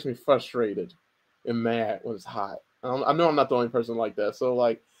 it just makes me frustrated and mad when it's hot. I know I'm not the only person like that. So,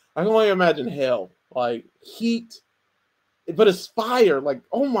 like, I can only imagine hell. Like, heat. But it's fire. Like,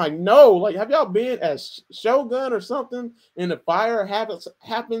 oh my no. Like, have y'all been as Shogun or something and the fire happens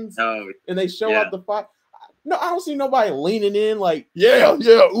and they show up the fire? No, I don't see nobody leaning in like, yeah,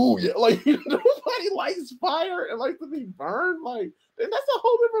 ooh, yeah. Like nobody likes fire and likes to be burned. Like, and that's a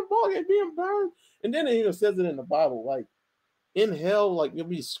whole different ballgame, being burned. And then it even says it in the Bible, like in hell, like you'll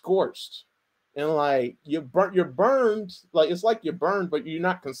be scorched. And like you're burned, like it's like you're burned, but you're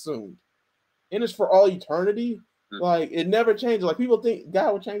not consumed. And it's for all eternity. Like it never changes. Like people think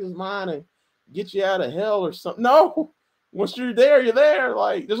God will change his mind and get you out of hell or something. No, once you're there, you're there.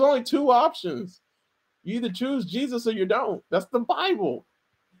 Like there's only two options. You either choose Jesus or you don't. That's the Bible.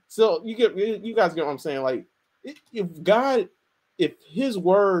 So you guys get what I'm saying. Like if his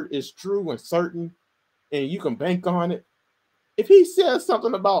word is true and certain, and you can bank on it, if he says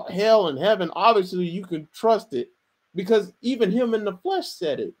something about hell and heaven, obviously you can trust it because even him in the flesh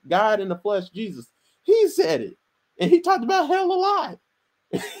said it. God in the flesh, Jesus, he said it, and he talked about hell a lot.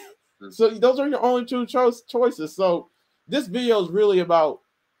 So those are your only two choices. So this video is really about,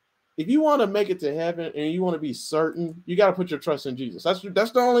 if you want to make it to heaven and you want to be certain, you got to put your trust in Jesus. That's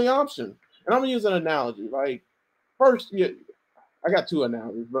the only option. And I'm gonna use an analogy. Like first, I got two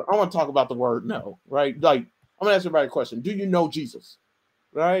analogies, but I want to talk about the word no. Right? Like I'm gonna ask everybody a question: do you know Jesus?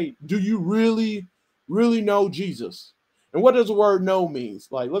 Right? Do you really, really know Jesus? And what does the word no means?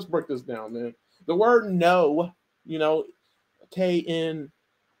 Like, let's break this down, man. The word know, KNOW.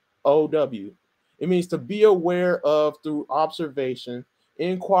 It means to be aware of through observation,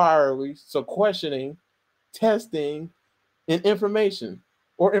 inquiry, so questioning, testing, and information.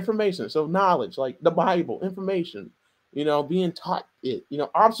 So knowledge, like the Bible, information, being taught it,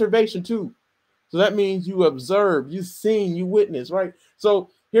 observation too. So that means you observe, you seen, you witness, right?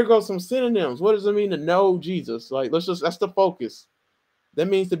 So here goes some synonyms. What does it mean to know Jesus? Like, that's the focus. That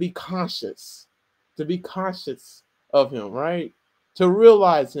means to be conscious of him, right? To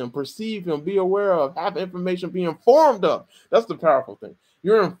realize him, perceive him, be aware of, have information, be informed of. That's the powerful thing.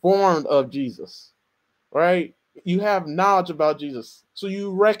 You're informed of Jesus, right? You have knowledge about Jesus. So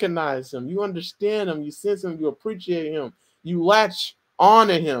you recognize him, you understand him, you sense him, you appreciate him, you latch on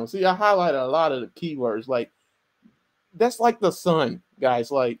to him. See, I highlighted a lot of the keywords. Like, that's like the sun,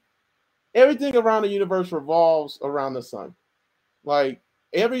 guys. Like, everything around the universe revolves around the sun. Like,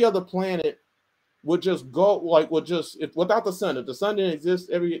 every other planet would just go, if without the sun, if the sun didn't exist,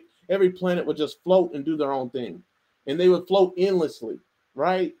 every planet would just float and do their own thing. And they would float endlessly,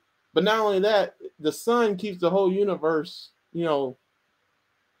 right? But not only that, the sun keeps the whole universe,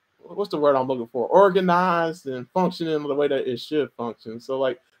 what's the word I'm looking for? Organized and functioning the way that it should function. So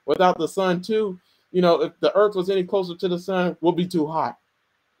like without the sun too, if the earth was any closer to the sun, we'll be too hot.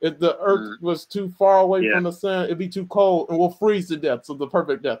 If the earth was too far away from the sun, it'd be too cold and we'll freeze to death. So the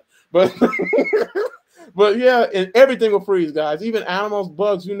perfect death. But but yeah, and everything will freeze, guys. Even animals,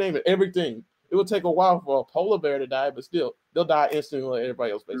 bugs, you name it, everything. It will take a while for a polar bear to die, but still they'll die instantly like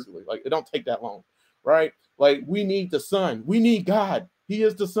everybody else, basically. Like it don't take that long, right? Like we need the sun. We need God. He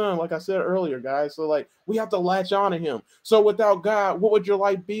is the sun, like I said earlier, guys. So like we have to latch on to him. So without God, what would your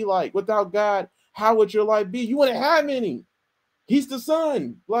life be like? Without God, how would your life be? You wouldn't have any. He's the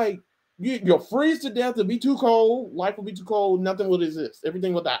sun. Like you'll freeze to death. It'll be too cold. Life will be too cold. Nothing will exist.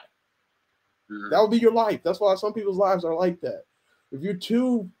 Everything will die. That will be your life. That's why some people's lives are like that. If you're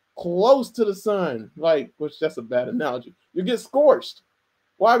too close to the sun, which that's a bad analogy, you get scorched.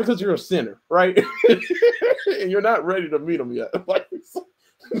 Why? Because you're a sinner, right? And you're not ready to meet him yet.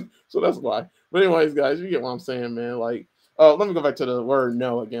 So that's why. But anyways, guys, you get what I'm saying, man. Like, let me go back to the word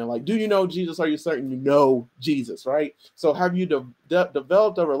know again. Like, do you know Jesus? Are you certain you know Jesus, right? So have you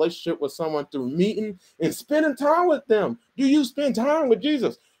developed a relationship with someone through meeting and spending time with them? Do you spend time with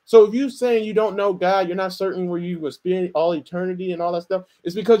Jesus? So if you're saying you don't know God, you're not certain where you will spend all eternity and all that stuff,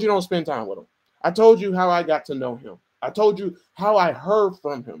 it's because you don't spend time with him. I told you how I got to know him. I told you how I heard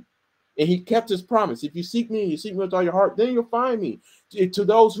from him. And he kept his promise. If you seek me and you seek me with all your heart, then you'll find me. To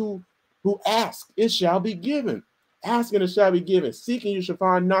those who ask, it shall be given. Asking, it shall be given. Seeking, you shall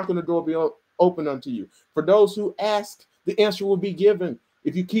find. Knocking, the door will be open unto you. For those who ask, the answer will be given.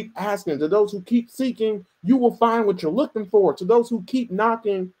 If you keep asking, to those who keep seeking, you will find what you're looking for. To those who keep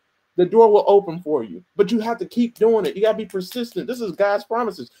knocking, the door will open for you. But you have to keep doing it. You got to be persistent. This is God's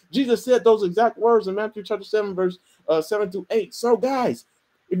promises. Jesus said those exact words in Matthew chapter 7, verse 7-8. So, guys,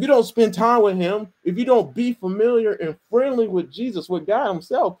 if you don't spend time with him, if you don't be familiar and friendly with Jesus, with God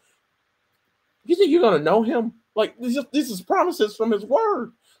himself, you think you're going to know him? Like, this is promises from his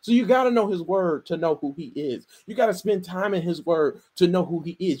word. So you got to know his word to know who he is. You got to spend time in his word to know who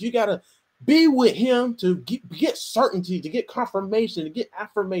he is. You got to be with him to get certainty, to get confirmation, to get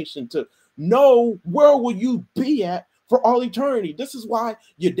affirmation, to know where will you be at for all eternity. This is why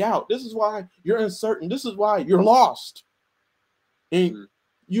you doubt. This is why you're uncertain. This is why you're lost. And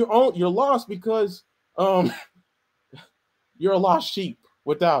you're lost because Um, you're a lost sheep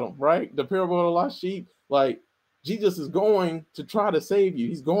without him, right? The parable of the lost sheep, like Jesus is going to try to save you.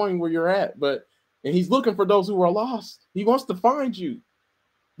 He's going where you're at, and he's looking for those who are lost. He wants to find you,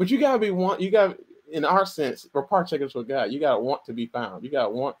 but you gotta in our sense, we're partakers with God. You gotta want to be found. You gotta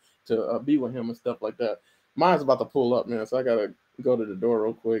want to be with him and stuff like that. Mine's about to pull up, man, so I gotta go to the door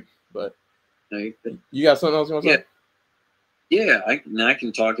real quick. But you got something else you want to say? Yeah, I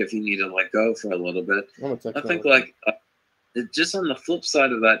can talk if you need to like go for a little bit. I think like just on the flip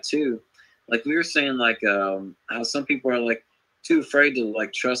side of that too, like we were saying, like how some people are like too afraid to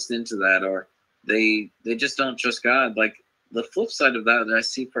like trust into that, or they just don't trust God. Like the flip side of that I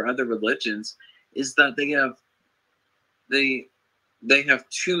see for other religions is that they have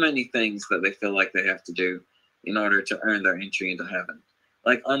too many things that they feel like they have to do in order to earn their entry into heaven.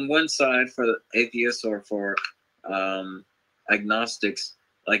 Like on one side for atheists or for agnostics,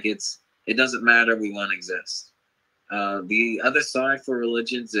 like it doesn't matter, we won't exist. The other side for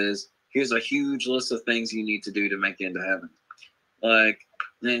religions is here's a huge list of things you need to do to make it into heaven. Like,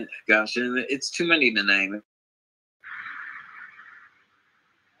 gosh, and it's too many to name.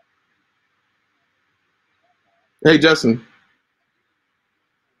 Hey, Justin,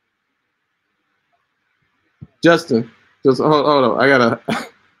 just hold on. I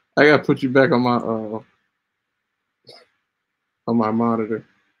gotta put you back on my monitor.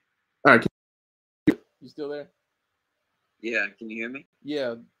 All right, you still there? Yeah, can you hear me?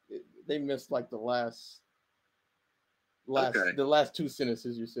 Yeah, they missed like the last okay. the last two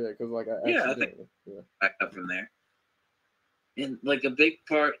sentences you said, because like I think back up from there. And like a big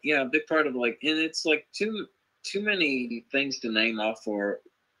part of like, and it's like too many things to name off for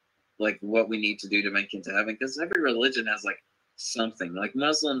like what we need to do to make it into heaven, because every religion has like something. Like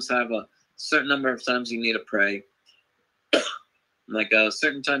Muslims have a certain number of times you need to pray, like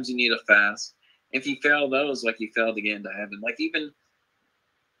certain times you need to fast. If you fail those, like you fail to get into heaven. Like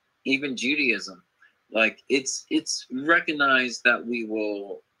even Judaism, like it's recognized that we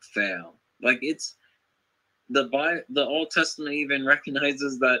will fail. Like it's the Old Testament even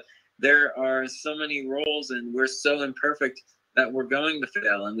recognizes that there are so many roles and we're so imperfect that we're going to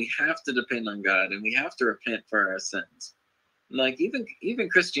fail, and we have to depend on God, and we have to repent for our sins. Like even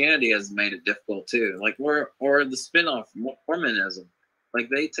Christianity has made it difficult too. Like or the spinoff Mormonism, like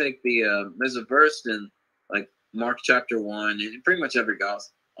they take there's a verse in like Mark chapter 1 and pretty much every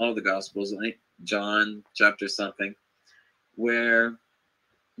gospel, all the gospels, like John chapter something, where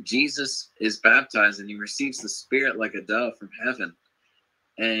Jesus is baptized and he receives the Spirit like a dove from heaven.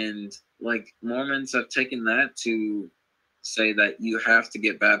 And like Mormons have taken that to say that you have to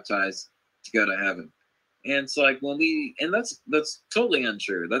get baptized to go to heaven. And it's like and that's totally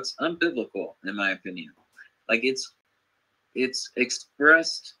untrue. That's unbiblical in my opinion. Like it's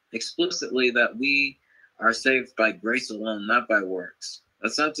expressed explicitly that we are saved by grace alone, not by works.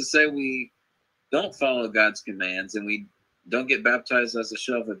 That's not to say we don't follow God's commands and we don't get baptized as a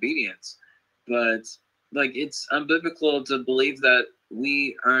show of obedience, but like it's unbiblical to believe that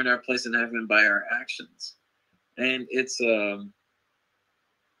we earn our place in heaven by our actions. And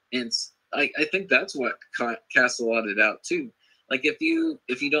I think that's what Castle it out too. Like if you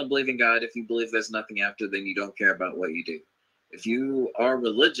don't believe in God, if you believe there's nothing after, then you don't care about what you do. If you are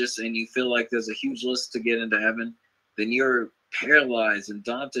religious and you feel like there's a huge list to get into heaven, then you're paralyzed and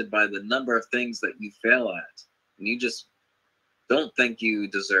daunted by the number of things that you fail at, and you just don't think you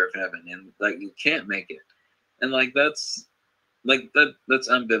deserve heaven, and like you can't make it. And like that's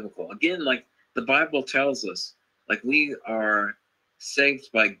unbiblical. Again, like the Bible tells us, like we are saved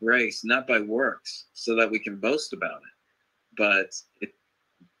by grace, not by works, so that we can boast about it. But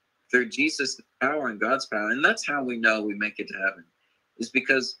through Jesus' power and God's power, and that's how we know we make it to heaven, is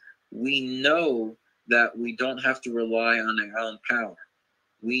because we know that we don't have to rely on our own power.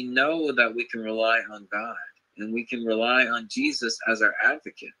 We know that we can rely on God, and we can rely on Jesus as our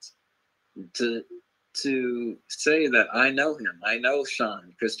advocate to say that I know him, I know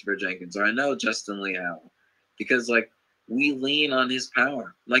Sean Christopher Jenkins, or I know Justin Lee Howell, because like we lean on his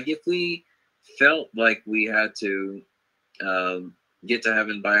power. Like if we felt like we had to get to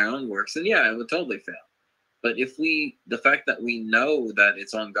heaven by our own works, then yeah, it would totally fail. But if the fact that we know that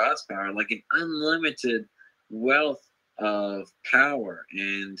it's on God's power, like an unlimited wealth of power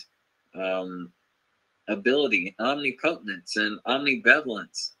and ability, omnipotence and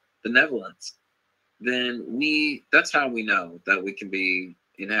omnibenevolence, then that's how we know that we can be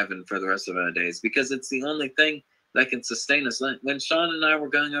in heaven for the rest of our days, because it's the only thing that can sustain us. When Sean and I were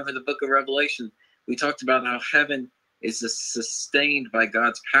going over the book of Revelation, we talked about how heaven is sustained by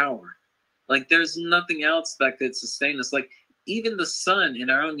God's power. Like there's nothing else that could sustain us. Like even the sun in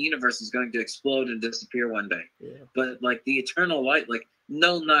our own universe is going to explode and disappear one day. Yeah. But like the eternal light, like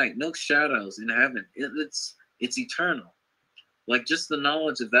no night, no shadows in heaven. It's eternal. Like just the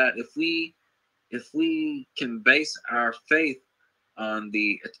knowledge of that. If we can base our faith on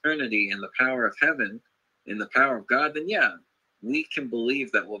the eternity and the power of heaven and the power of God, then yeah, we can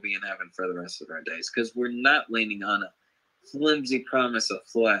believe that we'll be in heaven for the rest of our days, because we're not leaning on a flimsy promise of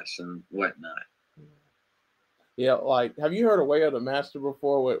flesh and whatnot. Yeah, like, have you heard of Way of the Master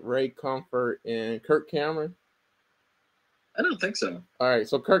before with Ray Comfort and Kirk Cameron? I don't think so. All right,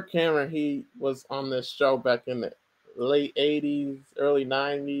 so Kirk Cameron, he was on this show back in the late 80s, early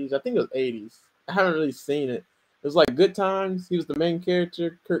 90s. I think it was 80s. I haven't really seen it. It was like Good Times. He was the main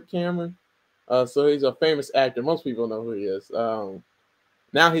character, Kirk Cameron. So he's a famous actor. Most people know who he is.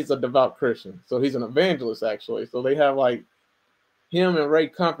 Now he's a devout Christian. So he's an evangelist, actually. So they have like him and Ray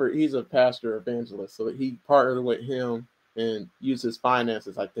Comfort. He's a pastor evangelist. So he partnered with him and used his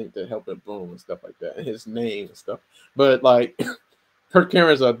finances, I think, to help it boom and stuff like that. And his name and stuff. But like Kirk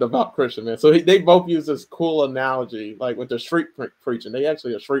Cameron's a devout Christian, man. So they both use this cool analogy, like with the street preaching. They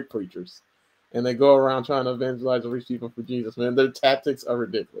actually are street preachers. And they go around trying to evangelize and reach people for Jesus, man. Their tactics are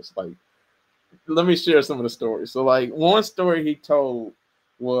ridiculous. Like, let me share some of the stories. So, like, one story he told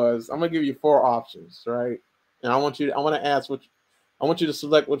was, I'm gonna give you 4 options, right? And I want you to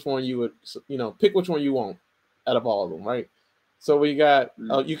select which one you would, pick which one you want out of all of them, right? So we got,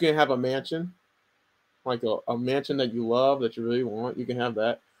 you can have a mansion, like a mansion that you love, that you really want. You can have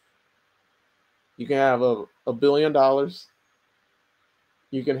that. You can have $1 billion.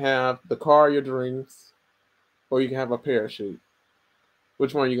 You can have the car of your dreams, or you can have a parachute.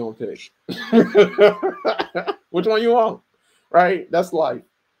 Which one are you gonna pick? Which one you want? Right? That's life.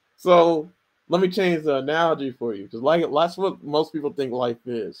 So let me change the analogy for you, because that's what most people think life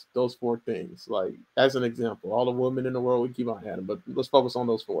is. Those 4 things. Like, as an example, all the women in the world, we keep on having, but let's focus on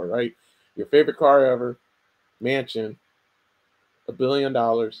those 4, right? Your favorite car ever, mansion, $1 billion,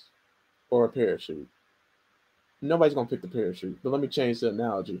 or a parachute. Nobody's gonna pick the parachute, but let me change the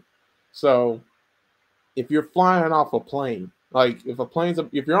analogy. So if you're flying off a plane, like if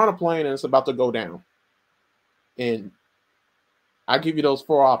you're on a plane and it's about to go down, and I give you those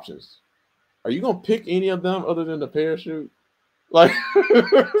 4 options, are you gonna pick any of them other than the parachute? Like,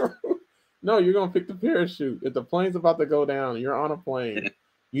 no, you're gonna pick the parachute. If the plane's about to go down, you're on a plane,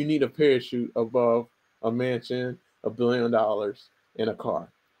 you need a parachute above a mansion, $1 billion, and a car.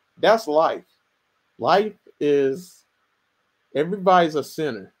 That's life. Life is, everybody's a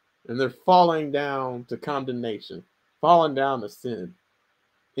sinner, and they're falling down to condemnation, falling down to sin.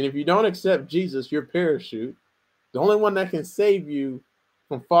 And if you don't accept Jesus, your parachute, the only one that can save you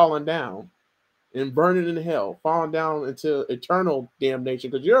from falling down and burning in hell, falling down into eternal damnation,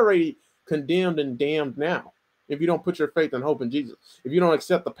 because you're already condemned and damned now if you don't put your faith and hope in Jesus, if you don't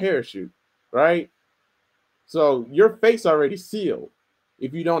accept the parachute, right? So your fate's already sealed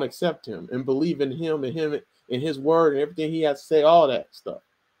if you don't accept him and believe in him and his word and everything he has to say, all that stuff.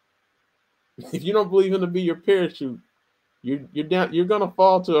 If you don't believe him to be your parachute, you're down. You're gonna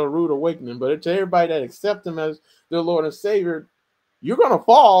fall to a rude awakening. But to everybody that accepts him as their Lord and Savior, you're gonna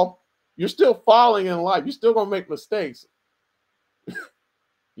fall. You're still falling in life. You're still gonna make mistakes.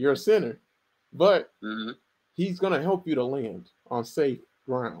 You're a sinner, but he's gonna help you to land on safe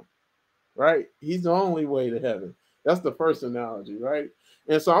ground, right? He's the only way to heaven. That's the first analogy, right?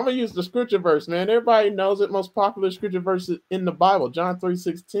 And so I'm gonna use the scripture verse, man. Everybody knows it. Most popular scripture verse in the Bible, John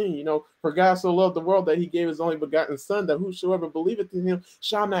 3:16. For God so loved the world that he gave his only begotten Son, that whosoever believeth in him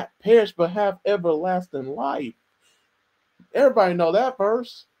shall not perish but have everlasting life. Everybody know that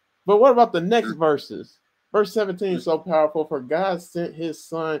verse. But what about the next verses? Verse 17 is so powerful. For God sent his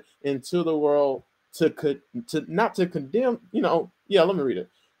Son into the world to not to condemn. Let me read it.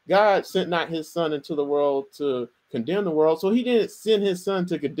 God sent not his Son into the world to condemn the world. So he didn't send his Son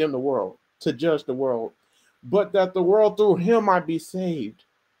to condemn the world, to judge the world, but that the world through him might be saved.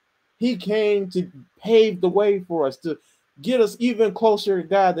 He came to pave the way for us, to get us even closer to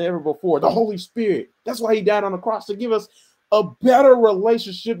God than ever before. The Holy Spirit. That's why he died on the cross, to give us a better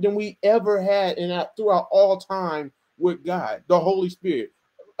relationship than we ever had throughout all time with God, the Holy Spirit,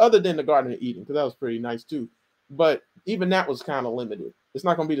 other than the Garden of Eden, because that was pretty nice too. But even that was kind of limited. It's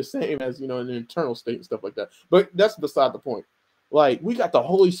not going to be the same as, in an internal state and stuff like that. But that's beside the point. Like, we got the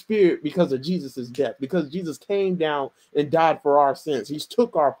Holy Spirit because of Jesus' death, because Jesus came down and died for our sins. He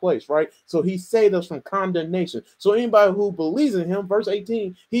took our place, right? So he saved us from condemnation. So anybody who believes in him, verse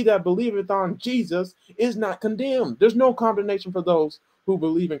 18, he that believeth on Jesus is not condemned. There's no condemnation for those who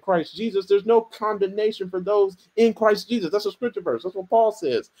believe in Christ Jesus. There's no condemnation for those in Christ Jesus. That's a scripture verse. That's what Paul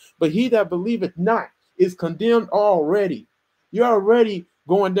says. But he that believeth not is condemned already, You're already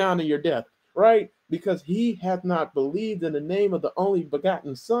going down to your death, right? Because he hath not believed in the name of the only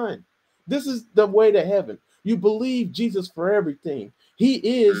begotten Son. This is the way to heaven. You believe Jesus for everything. He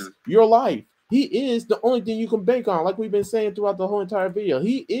is your life. He is the only thing you can bank on, like we've been saying throughout the whole entire video.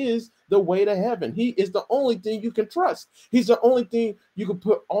 He is the way to heaven. He is the only thing you can trust. He's the only thing you can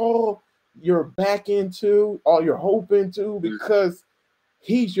put all your back into, all your hope into, because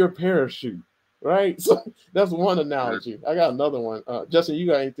he's your parachute, right? So that's one analogy. I got another one. Justin, you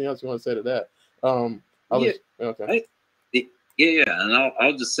got anything else you want to say to that? Okay. And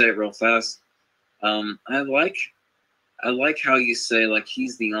I'll just say it real fast. I like how you say like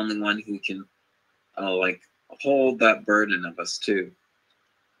he's the only one who can like hold that burden of us too.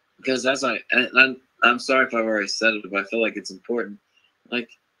 Because I'm sorry if I've already said it, but I feel like it's important. Like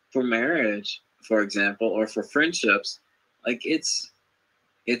for marriage, for example, or for friendships, like it's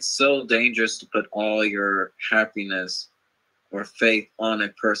so dangerous to put all your happiness or faith on a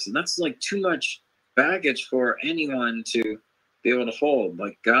person. That's like too much baggage for anyone to be able to hold.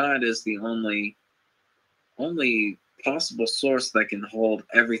 Like God is the only possible source that can hold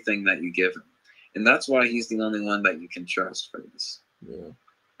everything that you give him. And that's why he's the only one that you can trust for this. Yeah.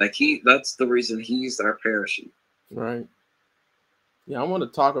 Like that's the reason he's our parachute. Right. Yeah, I want to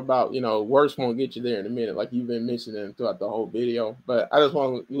talk about, works won't get you there in a minute, like you've been mentioning throughout the whole video. But I just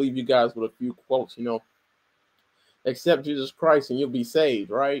want to leave you guys with a few quotes, accept Jesus Christ and you'll be saved,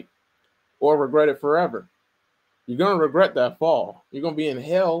 right? Or regret it forever. You're going to regret that fall. You're going to be in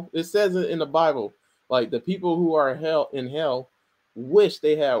hell. It says it in the Bible. Like the people who are in hell wish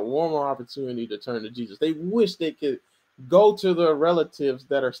they had one more opportunity to turn to Jesus. They wish they could go to their relatives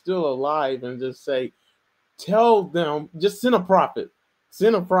that are still alive and just say, tell them, just send a prophet,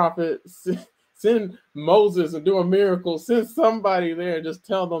 send Moses and do a miracle, send somebody there, just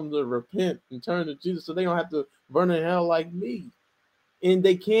tell them to repent and turn to Jesus so they don't have to burn in hell like me. And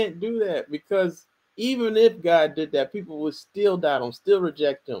they can't do that because even if God did that, people would still doubt him, still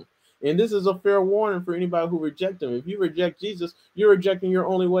reject him. And this is a fair warning for anybody who rejects him. If you reject Jesus, you're rejecting your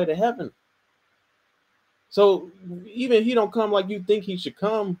only way to heaven. So even if he don't come like you think he should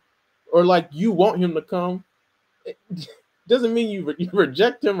come, or like you want him to come, it doesn't mean you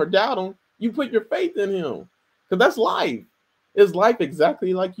reject him or doubt him. You put your faith in him, because that's life. Is life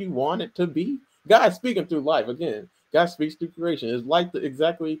exactly like you want it to be? God's speaking through life. Again, God speaks through creation. Is life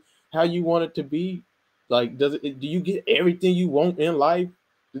exactly how you want it to be? Like, do you get everything you want in life?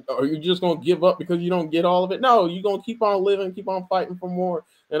 Or are you just going to give up because you don't get all of it? No, you're going to keep on living, keep on fighting for more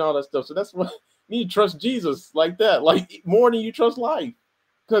and all that stuff. So that's what you need to trust Jesus like that, like more than you trust life,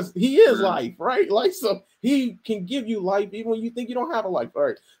 because he is life, right? Like, so he can give you life even when you think you don't have a life. All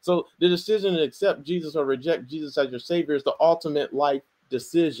right. So the decision to accept Jesus or reject Jesus as your savior is the ultimate life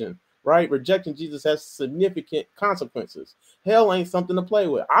decision, right? Rejecting Jesus has significant consequences. Hell ain't something to play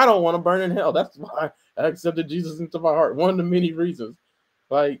with. I don't want to burn in hell. That's why I accepted Jesus into my heart. One of the many reasons.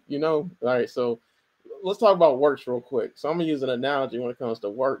 Like, all right, so let's talk about works real quick. So I'm gonna use an analogy when it comes to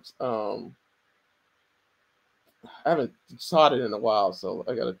works. I haven't taught it in a while, so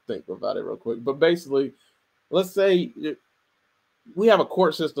I gotta think about it real quick. But basically, let's say we have a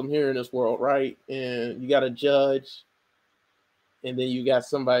court system here in this world, right? And you got a judge, and then you got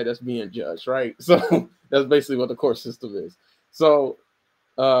somebody that's being judged, right? So that's basically what the court system is. So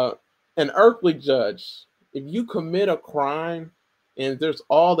an earthly judge, if you commit a crime and there's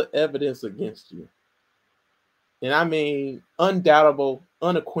all the evidence against you, and I mean undoubtable,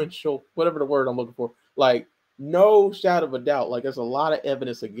 unequivocal, whatever the word I'm looking for, like no shadow of a doubt, like there's a lot of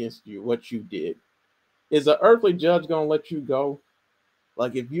evidence against you, what you did, is an earthly judge going to let you go?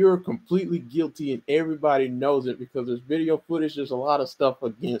 Like if you're completely guilty and everybody knows it because there's video footage, there's a lot of stuff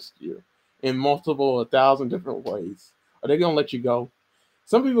against you in multiple 1,000 different ways, are they going to let you go?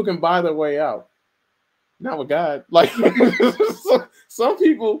 Some people can buy their way out. Not with God. Like some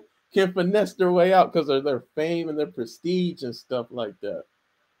people can finesse their way out because of their fame and their prestige and stuff like that,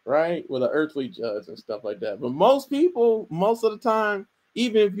 right? With an earthly judge and stuff like that. But most people, most of the time,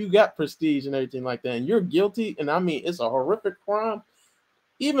 even if you got prestige and everything like that, and you're guilty, and I mean it's a horrific crime,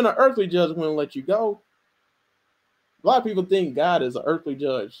 even an earthly judge wouldn't let you go. A lot of people think God is an earthly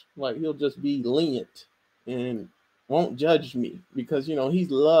judge, like he'll just be lenient and won't judge me because he's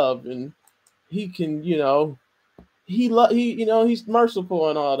love and he can, he's merciful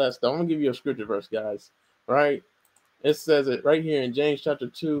and all that stuff. I'm gonna give you a scripture verse, guys. Right? It says it right here in James chapter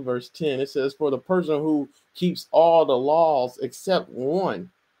 2, verse 10. It says, for the person who keeps all the laws except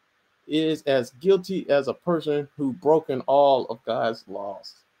one is as guilty as a person who broken all of God's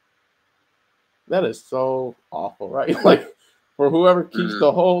laws. That is so awful, right? Like for whoever keeps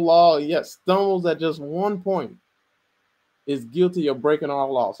the whole law, yet stumbles at just one point, is guilty of breaking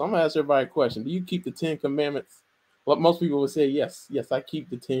all laws. So I'm gonna ask everybody a question. Do you keep the 10 Commandments? Well, most people would say yes. Yes, I keep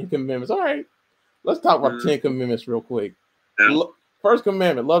the 10 Commandments. All right. Let's talk about 10 Commandments real quick. Yeah. First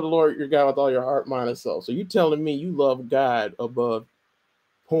commandment, love the Lord your God with all your heart, mind, and soul. So you telling me you love God above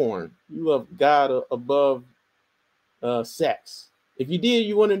porn. You love God above sex. If you did,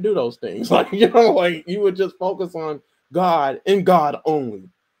 you wouldn't do those things. Like, like you would just focus on God and God only.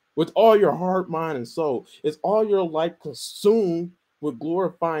 With all your heart, mind, and soul. It's all your life consumed with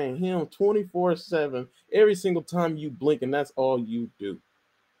glorifying him 24/7 every single time you blink, and that's all you do.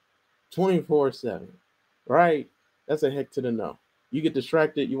 24/7. Right? That's a heck to the no. You get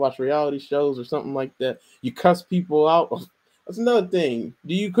distracted, you watch reality shows or something like that, you cuss people out. That's another thing.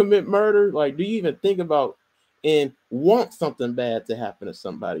 Do you commit murder? Like, do you even think about and want something bad to happen to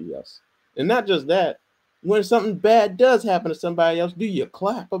somebody else? And not just that, when something bad does happen to somebody else, do you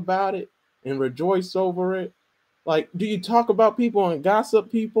clap about it and rejoice over it? Like, do you talk about people and gossip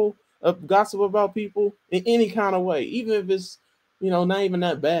about people in any kind of way, even if it's, not even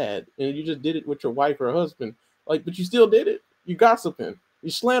that bad, and you just did it with your wife or husband, like, but you still did it. You gossiping,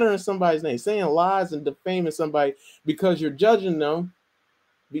 you're slandering somebody's name, saying lies and defaming somebody because you're judging them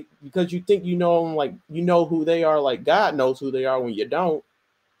because you think you know them, like you know who they are, like God knows who they are when you don't.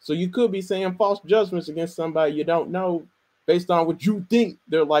 So you could be saying false judgments against somebody you don't know based on what you think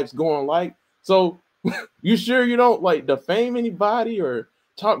their life's going like. So you sure you don't like defame anybody or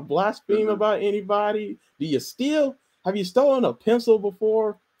talk blaspheme about anybody? Do you steal? Have you stolen a pencil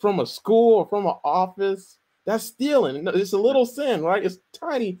before from a school or from an office? That's stealing. It's a little sin, right? It's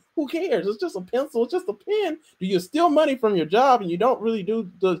tiny. Who cares? It's just a pencil. It's just a pen. Do you steal money from your job and you don't really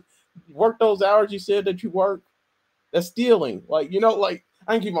do the work those hours you said that you work? That's stealing. Like, like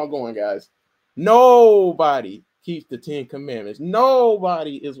I can keep on going, guys. Nobody keeps the 10 Commandments.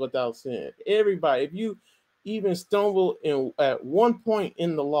 Nobody is without sin. Everybody. If you even stumble at one point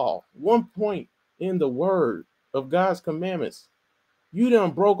in the law, one point in the word of God's commandments, you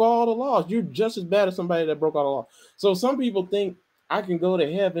done broke all the laws. You're just as bad as somebody that broke all the law. So some people think I can go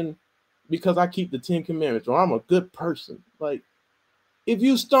to heaven because I keep the 10 Commandments or I'm a good person. Like, if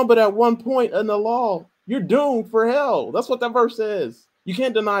you stumbled at one point in the law, you're doomed for hell. That's what that verse says. You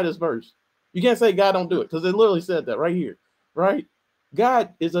can't deny this verse. You can't say God don't do it because it literally said that right here, right? God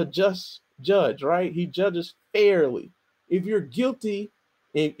is a just judge, right? He judges fairly. If you're guilty,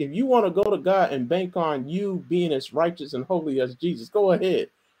 if you want to go to God and bank on you being as righteous and holy as Jesus, go ahead.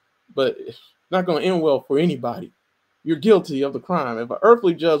 But it's not going to end well for anybody. You're guilty of the crime. If an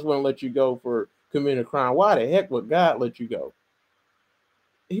earthly judge wouldn't let you go for committing a crime, why the heck would God let you go?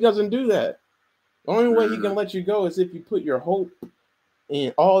 He doesn't do that. The only way he can let you go is if you put your hope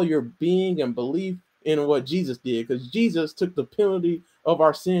and all your being and belief in what Jesus did, because Jesus took the penalty of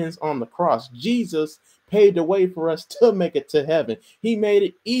our sins on the cross. Jesus paid the way for us to make it to heaven. He made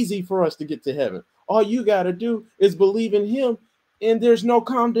it easy for us to get to heaven. All you got to do is believe in him, and there's no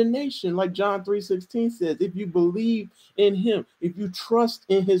condemnation. Like John 3:16 says, if you believe in him, if you trust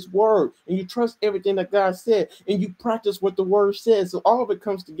in his word, and you trust everything that God said, and you practice what the word says, so all of it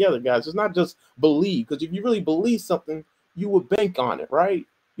comes together, guys. It's not just believe, because if you really believe something, you would bank on it, right?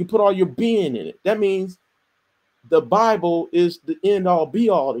 You put all your being in it. That means the Bible is the end all be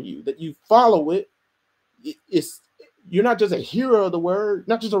all to you, that you follow it. You're not just a hearer of the word,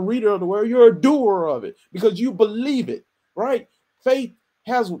 not just a reader of the word, you're a doer of it because you believe it, right? Faith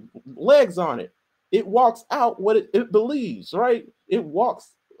has legs on it. It walks out what it believes, right? It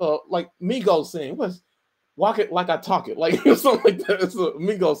walks like Migos saying, walk it like I talk it, like something like that. It's a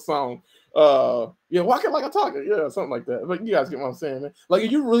Migos song. Walk it like I talk it. Yeah, something like that. But you guys get what I'm saying, man. Like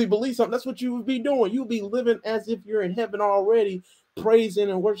if you really believe something, that's what you would be doing. You'll be living as if you're in heaven already, praising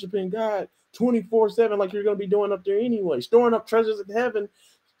and worshiping God 24/7, like you're gonna be doing up there anyway, storing up treasures in heaven,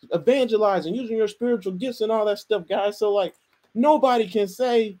 evangelizing, using your spiritual gifts and all that stuff, guys. So like nobody can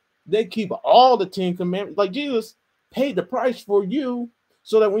say they keep all the 10 Commandments. Like Jesus paid the price for you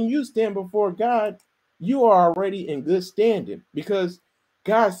so that when you stand before God, you are already in good standing because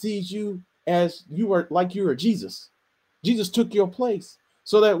God sees you as you are Jesus. Jesus took your place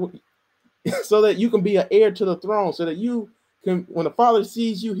so that you can be an heir to the throne, so that you can, when the Father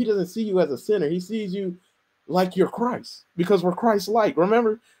sees you, he doesn't see you as a sinner. He sees you like you're Christ because we're Christ-like.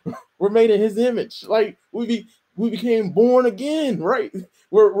 Remember, we're made in his image. Like we became born again, right?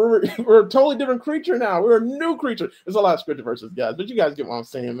 We're a totally different creature now. We're a new creature. There's a lot of scripture verses, guys, but you guys get what I'm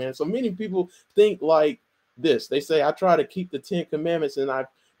saying, man. So many people think like this. They say, I try to keep the 10 Commandments and I've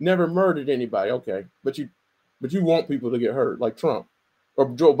never murdered anybody. Okay, but you want people to get hurt, like Trump or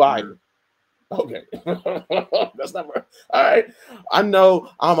Joe Biden. Okay. That's not right. All right. I know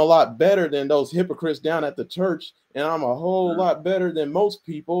I'm a lot better than those hypocrites down at the church, and I'm a whole lot better than most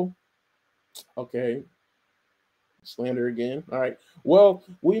people. Okay. Slander again. All right. Well,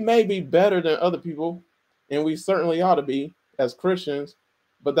 we may be better than other people, and we certainly ought to be as Christians,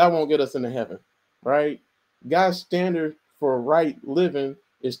 but that won't get us into heaven, right? God's standard for right living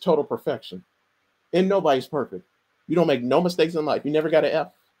is total perfection, and nobody's perfect. You don't make no mistakes in life. You never got an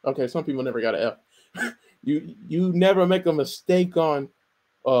F. Okay, some people never got an F. You never make a mistake on,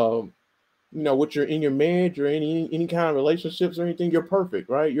 what you're in your marriage or any kind of relationships or anything. You're perfect,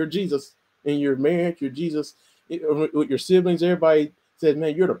 right? You're Jesus in your marriage. You're Jesus with your siblings. Everybody says,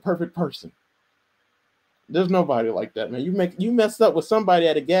 man, you're the perfect person. There's nobody like that, man. You messed up with somebody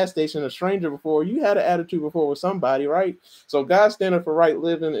at a gas station, a stranger before. You had an attitude before with somebody, right? So God's standard for right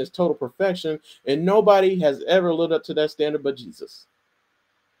living is total perfection, and nobody has ever lived up to that standard but Jesus.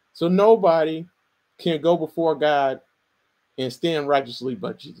 So nobody can go before God and stand righteously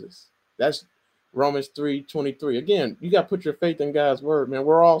but Jesus. That's Romans 3:23. Again, you got to put your faith in God's word, man.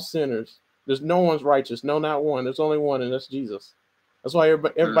 We're all sinners. There's no one's righteous. No, not one. There's only one, and that's Jesus. That's why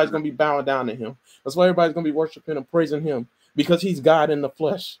everybody's going to be bowing down to him. That's why everybody's going to be worshiping and praising him, because he's God in the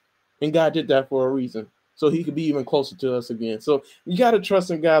flesh. And God did that for a reason, so he could be even closer to us again. So you got to trust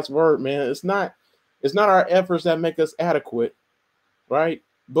in God's word, man. It's not our efforts that make us adequate, right?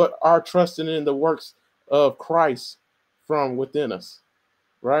 But our trusting in the works of Christ from within us,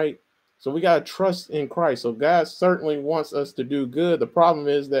 right? So we got to trust in Christ. So God certainly wants us to do good. The problem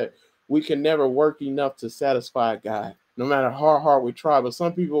is that we can never work enough to satisfy God, no matter how hard we try. But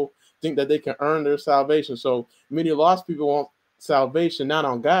some people think that they can earn their salvation. So many lost people want salvation not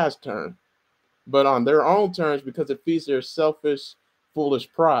on God's terms, but on their own terms, because it feeds their selfish,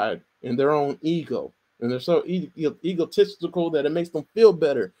 foolish pride and their own ego. And they're so egotistical that it makes them feel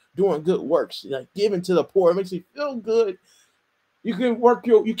better doing good works, like giving to the poor. It makes you feel good. You can't work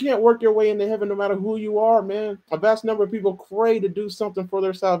your way into heaven no matter who you are, man. A vast number of people crave to do something for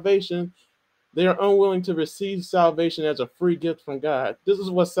their salvation. They are unwilling to receive salvation as a free gift from God. This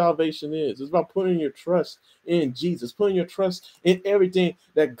is what salvation is. It's about putting your trust in Jesus, putting your trust in everything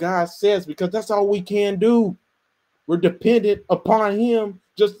that God says, because that's all we can do. We're dependent upon him,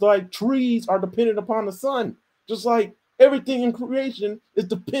 just like trees are dependent upon the sun, just like everything in creation is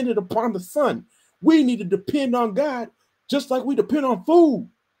dependent upon the sun. We need to depend on God just like we depend on food,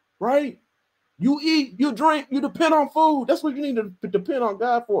 right? You eat, you drink, you depend on food. That's what you need to depend on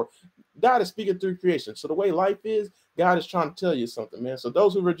God for. God is speaking through creation. So the way life is, God is trying to tell you something, man. So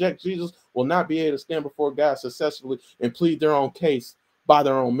those who reject Jesus will not be able to stand before God successfully and plead their own case by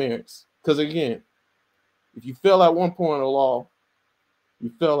their own merits. Because again, if you fail at one point of the law,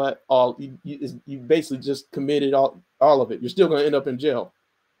 you fail at all. You basically just committed all of it. You're still going to end up in jail.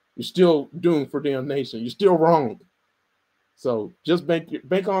 You're still doomed for damnation. You're still wrong. So just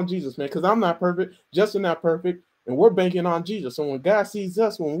bank on Jesus, man, because I'm not perfect. Justin not perfect, and we're banking on Jesus. So when God sees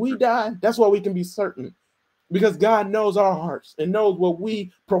us, when we die, that's why we can be certain, because God knows our hearts and knows what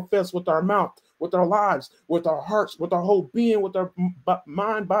we profess with our mouth, with our lives, with our hearts, with our whole being, with our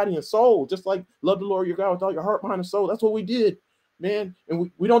mind, body, and soul. Just like love the Lord your God with all your heart, mind, and soul. That's what we did, man.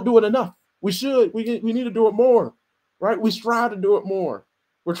 And we don't do it enough. We should. We need to do it more, right? We strive to do it more.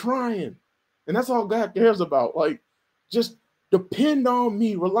 We're trying, and that's all God cares about. Like, just depend on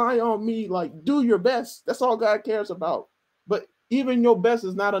me, rely on me, like do your best. That's all God cares about. But even your best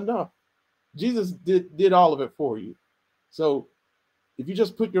is not enough. Jesus did all of it for you. So if you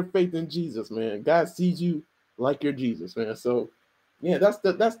just put your faith in Jesus, man, God sees you like you're Jesus, man. So yeah, that's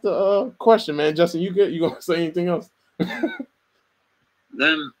the question, man. Justin, you gonna say anything else?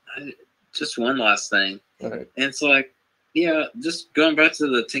 Then just one last thing. All right. And it's like, yeah, just going back to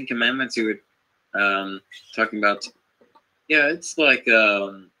the Ten Commandments you were talking about. Yeah, it's like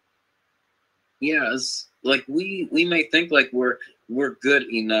it's like we may think like we're good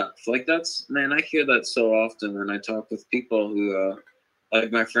enough. Like that's, man, I hear that so often when I talk with people who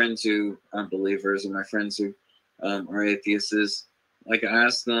like my friends who aren't believers and my friends who are atheists. Is like, I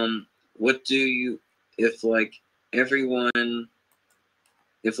ask them, what do you, if like everyone,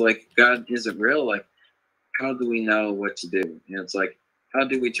 if like God isn't real, like how do we know what to do? And it's like, how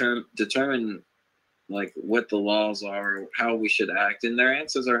do we determine like what the laws are, or how we should act? And their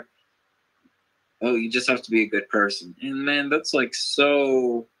answers are, oh, you just have to be a good person. And man, that's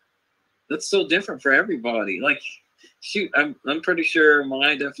so different for everybody. Like, shoot, I'm pretty sure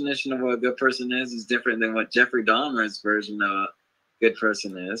my definition of what a good person is different than what Jeffrey Dahmer's version of a good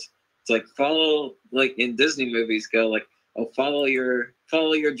person is. It's like, follow, like in Disney movies go like, oh, follow your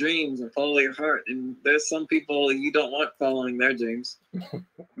dreams and follow your heart. And there's some people you don't want following their dreams.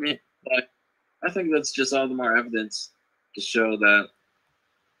 Like, I think that's just all the more evidence to show that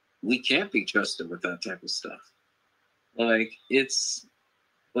we can't be trusted with that type of stuff. Like, it's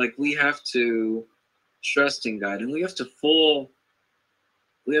like we have to trust in God, and we have to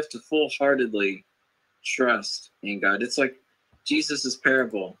full-heartedly trust in God. It's like Jesus's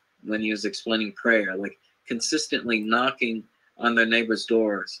parable when he was explaining prayer, like consistently knocking on their neighbor's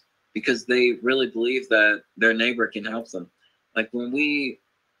doors because they really believe that their neighbor can help them. Like when we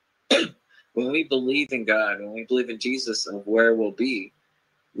believe in God, when we believe in Jesus of where we'll be,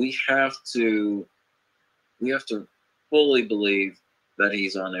 we have to fully believe that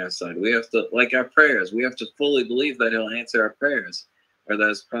he's on our side. We have to, like our prayers, we have to fully believe that he'll answer our prayers or that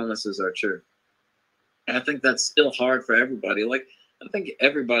his promises are true. And I think that's still hard for everybody. Like, I think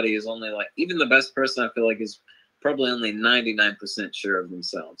everybody is only like, even the best person I feel like is probably only 99% sure of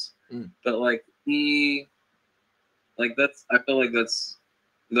themselves. But like I feel like that's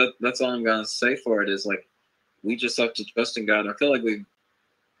all I'm gonna say for it is like, we just have to trust in God. I feel like we've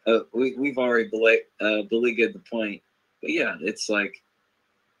already beleaguered the point. But yeah, it's like,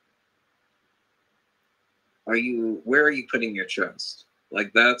 where are you putting your trust?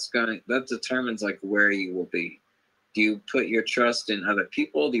 Like that determines like where you will be. Do you put your trust in other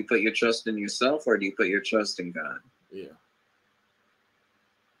people? Do you put your trust in yourself, or do you put your trust in God? Yeah.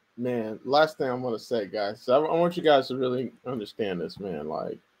 Man, last thing I'm gonna say, guys. So I want you guys to really understand this, man.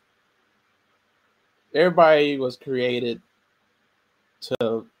 Like, everybody was created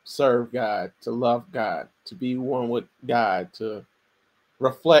to serve God, to love God, to be one with God, to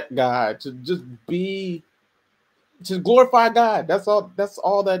reflect God, to just be, to glorify God. That's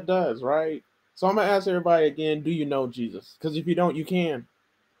all that does, right? So I'm gonna ask everybody again, do you know Jesus? Because if you don't, you can.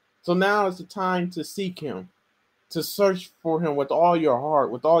 So now is the time to seek him, to search for him with all your heart,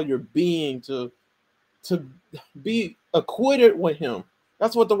 with all your being, to be acquitted with him.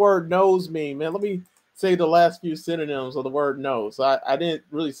 That's what the word knows mean, man. Let me say the last few synonyms of the word know. So I didn't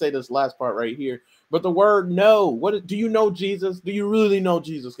really say this last part right here, but the word know. What do you know Jesus? Do you really know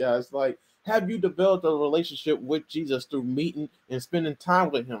Jesus, guys? Like, have you developed a relationship with Jesus through meeting and spending time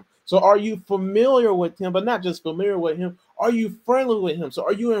with him? So are you familiar with him, but not just familiar with him? Are you friendly with him? So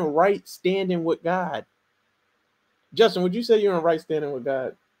are you in right standing with God? Justin, would you say you're in right standing with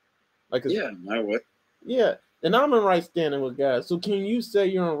God? Like, yeah, I would. Yeah, and I'm in right standing with God. So can you say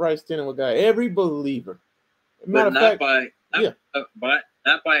you're in right standing with God? Every believer. But not by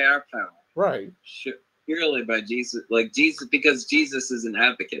our power. Right. Purely by Jesus. Like Jesus, because Jesus is an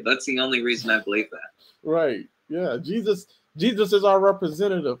advocate. That's the only reason I believe that. Right. Yeah. Jesus is our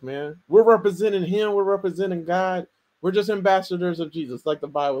representative, man. We're representing him. We're representing God. We're just ambassadors of Jesus, like the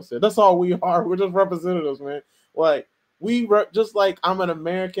Bible said. That's all we are. We're just representatives, man. Like, just like I'm an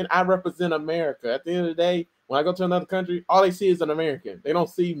American, I represent America. At the end of the day, when I go to another country, all they see is an American. They don't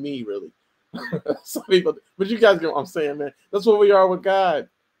see me, really. Some people, but you guys get what I'm saying, man. That's what we are with God.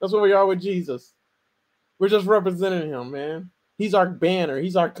 That's what we are with Jesus. We're just representing him, man. He's our banner.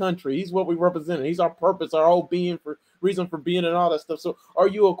 He's our country. He's what we represent. He's our purpose, our whole being, for reason for being, and all that stuff. So are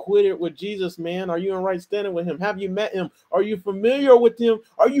you acquitted with Jesus, man? Are you in right standing with him? Have you met him? Are you familiar with him?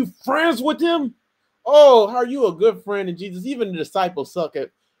 Are you friends with him? Oh, are you a good friend in Jesus? Even the disciples suck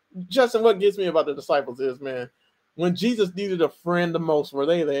at. Justin, what gets me about the disciples is, man, when Jesus needed a friend the most, were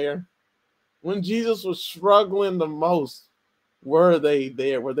they there? When Jesus was struggling the most, were they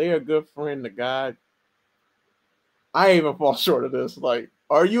there? Were they a good friend to God? I even fall short of this. Like,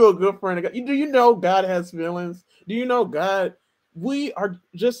 are you a good friend to God? Do you know God has feelings? Do you know God? We are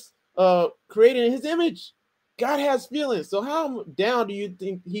just created in his image. God has feelings. So how down do you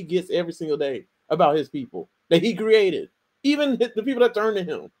think he gets every single day about his people that he created? Even the people that turn to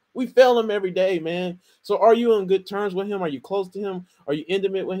him. We fail him every day, man. So are you on good terms with him? Are you close to him? Are you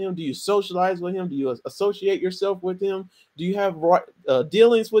intimate with him? Do you socialize with him? Do you associate yourself with him? Do you have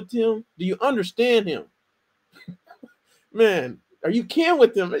dealings with him? Do you understand him? Man, are you kin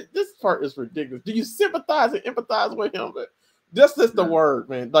with him? This part is ridiculous. Do you sympathize and empathize with him? This is the word,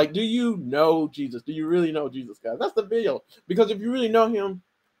 man. Like, do you know Jesus? Do you really know Jesus, guys? That's the deal. Because if you really know him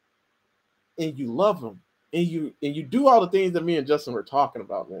and you love him and you do all the things that me and Justin were talking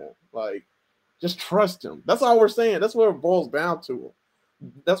about, man, like, just trust him. That's all we're saying. That's what it boils down to.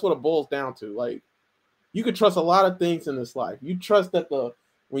 That's what it boils down to. Like, you can trust a lot of things in this life. You trust that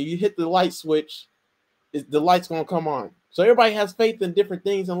when you hit the light switch, the light's gonna come on. So everybody has faith in different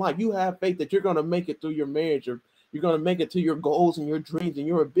things in life. You have faith that you're gonna make it through your marriage, or you're gonna make it to your goals and your dreams and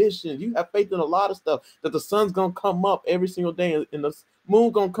your ambitions. You have faith in a lot of stuff, that the sun's gonna come up every single day and the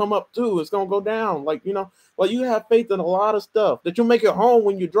moon's gonna come up too. It's gonna go down. Like, you have faith in a lot of stuff, that you'll make it home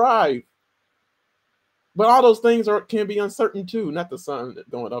when you drive. But all those things can be uncertain too. Not the sun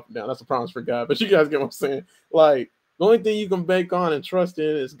going up and down. That's a promise for God. But you guys get what I'm saying. Like, the only thing you can bank on and trust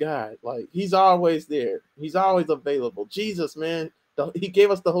in is God. Like, he's always there. He's always available. Jesus, man, he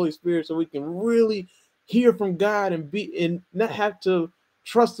gave us the Holy Spirit so we can really hear from God and not have to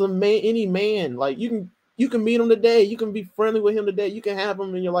trust any man. Like, you can meet him today. You can be friendly with him today. You can have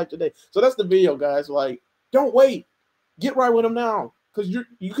him in your life today. So that's the video, guys. Like, don't wait. Get right with him now. Because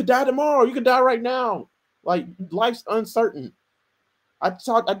you could die tomorrow. You could die right now. Like, life's uncertain. I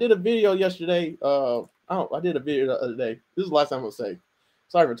did a video yesterday. I did a video the other day. This is the last time I'm gonna say.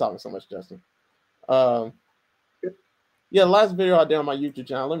 Sorry for talking so much, Justin. Yeah, the last video I did on my YouTube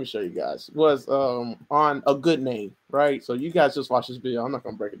channel, let me show you guys, was on a good name, right? So you guys just watch this video. I'm not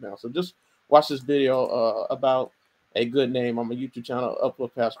gonna break it down. So just watch this video about a good name on my YouTube channel,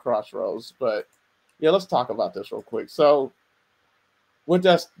 Upload Past Crossroads. But yeah, let's talk about this real quick. So with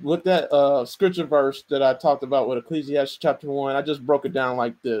that scripture verse that I talked about with Ecclesiastes chapter 1, I just broke it down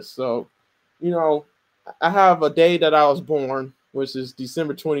like this. So, I have a day that I was born, which is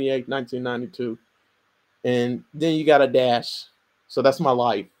December 28, 1992. And then you got a dash. So that's my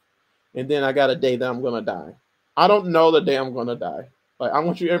life. And then I got a day that I'm going to die. I don't know the day I'm going to die. Like, I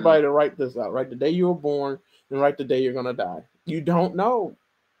want everybody to write this out, right? The day you were born and write the day you're going to die. You don't know.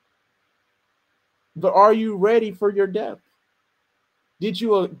 But are you ready for your death? Did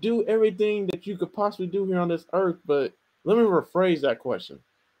you do everything that you could possibly do here on this earth? But let me rephrase that question.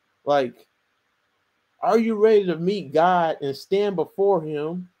 Like, are you ready to meet God and stand before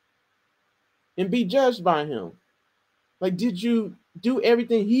him and be judged by him? Like, did you do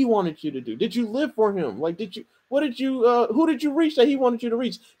everything he wanted you to do? Did you live for him? Like, who did you reach that he wanted you to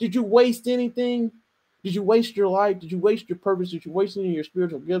reach? Did you waste anything? Did you waste your life? Did you waste your purpose? Did you waste any of your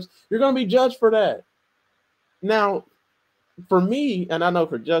spiritual gifts? You're going to be judged for that. Now, for me, and I know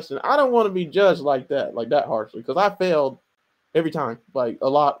for Justin, I don't want to be judged like that harshly, because I failed every time, like a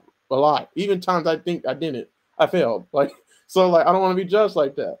lot. Even times I think I didn't, I failed. So I don't want to be judged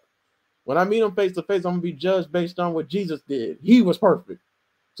like that. When I meet him face to face, I'm gonna be judged based on what Jesus did. He was perfect.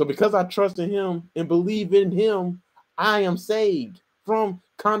 So because I trust in him and believe in him, I am saved from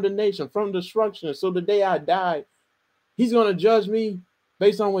condemnation, from destruction. So the day I die, he's gonna judge me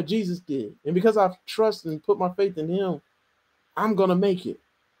based on what Jesus did. And because I trust and put my faith in him, I'm going to make it.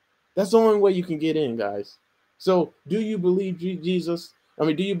 That's the only way you can get in, guys. So do you believe Jesus? I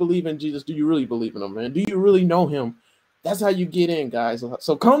mean, do you believe in Jesus? Do you really believe in him, man? Do you really know him? That's how you get in, guys.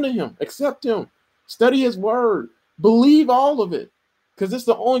 So come to him, accept him, study his word, believe all of it, because it's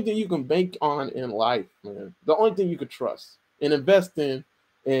the only thing you can bank on in life, man. The only thing you can trust and invest in.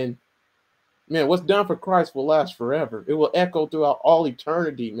 And, man, what's done for Christ will last forever. It will echo throughout all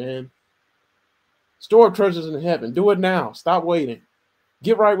eternity, man. Store up treasures in heaven. Do it now. Stop waiting.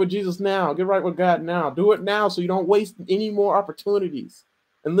 Get right with Jesus now. Get right with God now. Do it now so you don't waste any more opportunities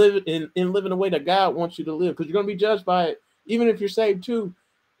and live in the way that God wants you to live, because you're going to be judged by it, even if you're saved too.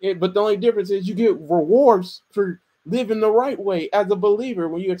 But the only difference is you get rewards for living the right way as a believer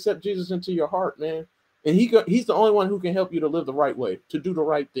when you accept Jesus into your heart, man. And he's the only one who can help you to live the right way, to do the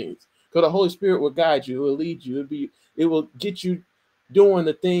right things. Because the Holy Spirit will guide you. It will lead you. It will get you doing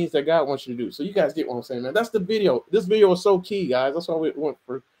the things that God wants you to do. So you guys get what I'm saying, man. That's the video. This video was so key, guys. That's why we went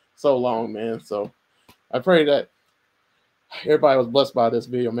for so long, man. So I pray that everybody was blessed by this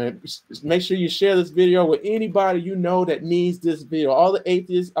video, man. Just make sure you share this video with anybody you know that needs this video. All the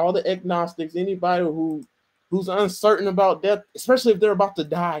atheists, all the agnostics, anybody who's uncertain about death, especially if they're about to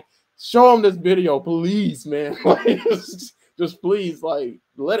die. Show them this video, please, man. Just please,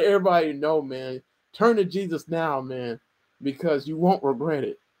 let everybody know, man. Turn to Jesus now, man, because you won't regret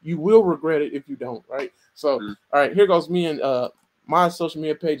it. You will regret it if you don't, right? So, all right, here goes me and my social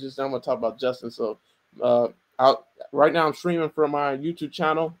media pages. I'm going to talk about Justin. So, right now I'm streaming from my YouTube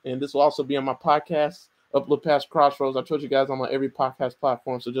channel, and this will also be on my podcast, Upload Past Crossroads. I told you guys I'm on every podcast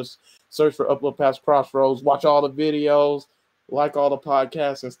platform, so just search for Upload Past Crossroads. Watch all the videos, like all the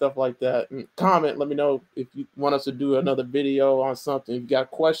podcasts and stuff like that. And comment, let me know if you want us to do another video on something. If you got a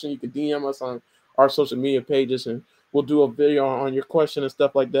question, you can DM us on our social media pages, and we'll do a video on your question and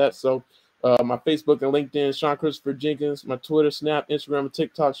stuff like that. So my Facebook and LinkedIn, Sean Christopher Jenkins. My Twitter, Snap, Instagram, and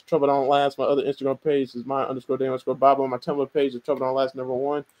TikTok, Trouble Don't Last. My other Instagram page is my_day_Bible. My Tumblr page is Trouble Don't Last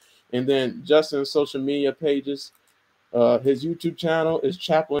 #1. And then Justin's social media pages. His YouTube channel is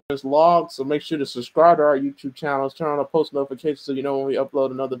Chaplain's Log. So make sure to subscribe to our YouTube channels. Turn on the post notifications so you know when we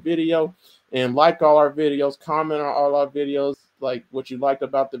upload another video. And like all our videos. Comment on all our videos, like what you liked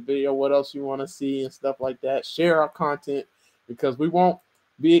about the video, what else you want to see and stuff like that. Share our content, because we won't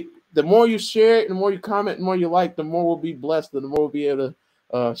be, the more you share it, the more you comment, the more you like, the more we'll be blessed, and the more we'll be able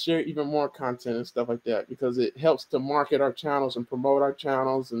share even more content and stuff like that, because it helps to market our channels and promote our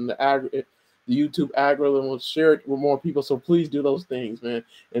channels, and the YouTube algorithm will share it with more people. So please do those things, man.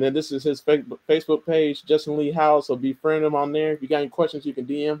 And then this is his Facebook page, Justin Lee Howell. So befriend him on there. If you got any questions, you can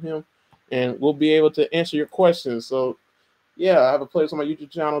DM him, and we'll be able to answer your questions. So yeah, I have a playlist on my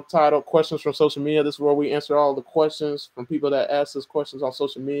YouTube channel titled Questions from Social Media. This is where we answer all the questions from people that ask us questions on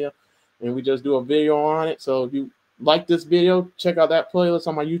social media, and we just do a video on it. So if you like this video, check out that playlist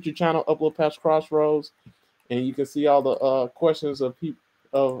on my YouTube channel, Upload Past Crossroads, and you can see all the questions of people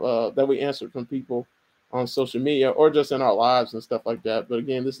that we answered from people on social media or just in our lives and stuff like that. But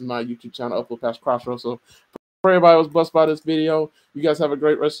again, this is my YouTube channel, Upload Past Crossroads. So pray everybody was blessed by this video. You guys have a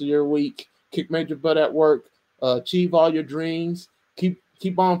great rest of your week. Kick major butt at work. Achieve all your dreams. Keep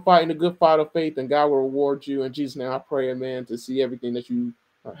on fighting the good fight of faith, and God will reward you. In Jesus' name, I pray, amen, to see everything that you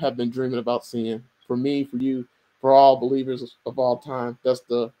have been dreaming about seeing. For me, for you, for all believers of all time. That's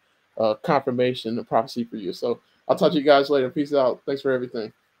the confirmation, the prophecy for you. So I'll talk to you guys later. Peace out. Thanks for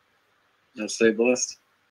everything. Stay blessed.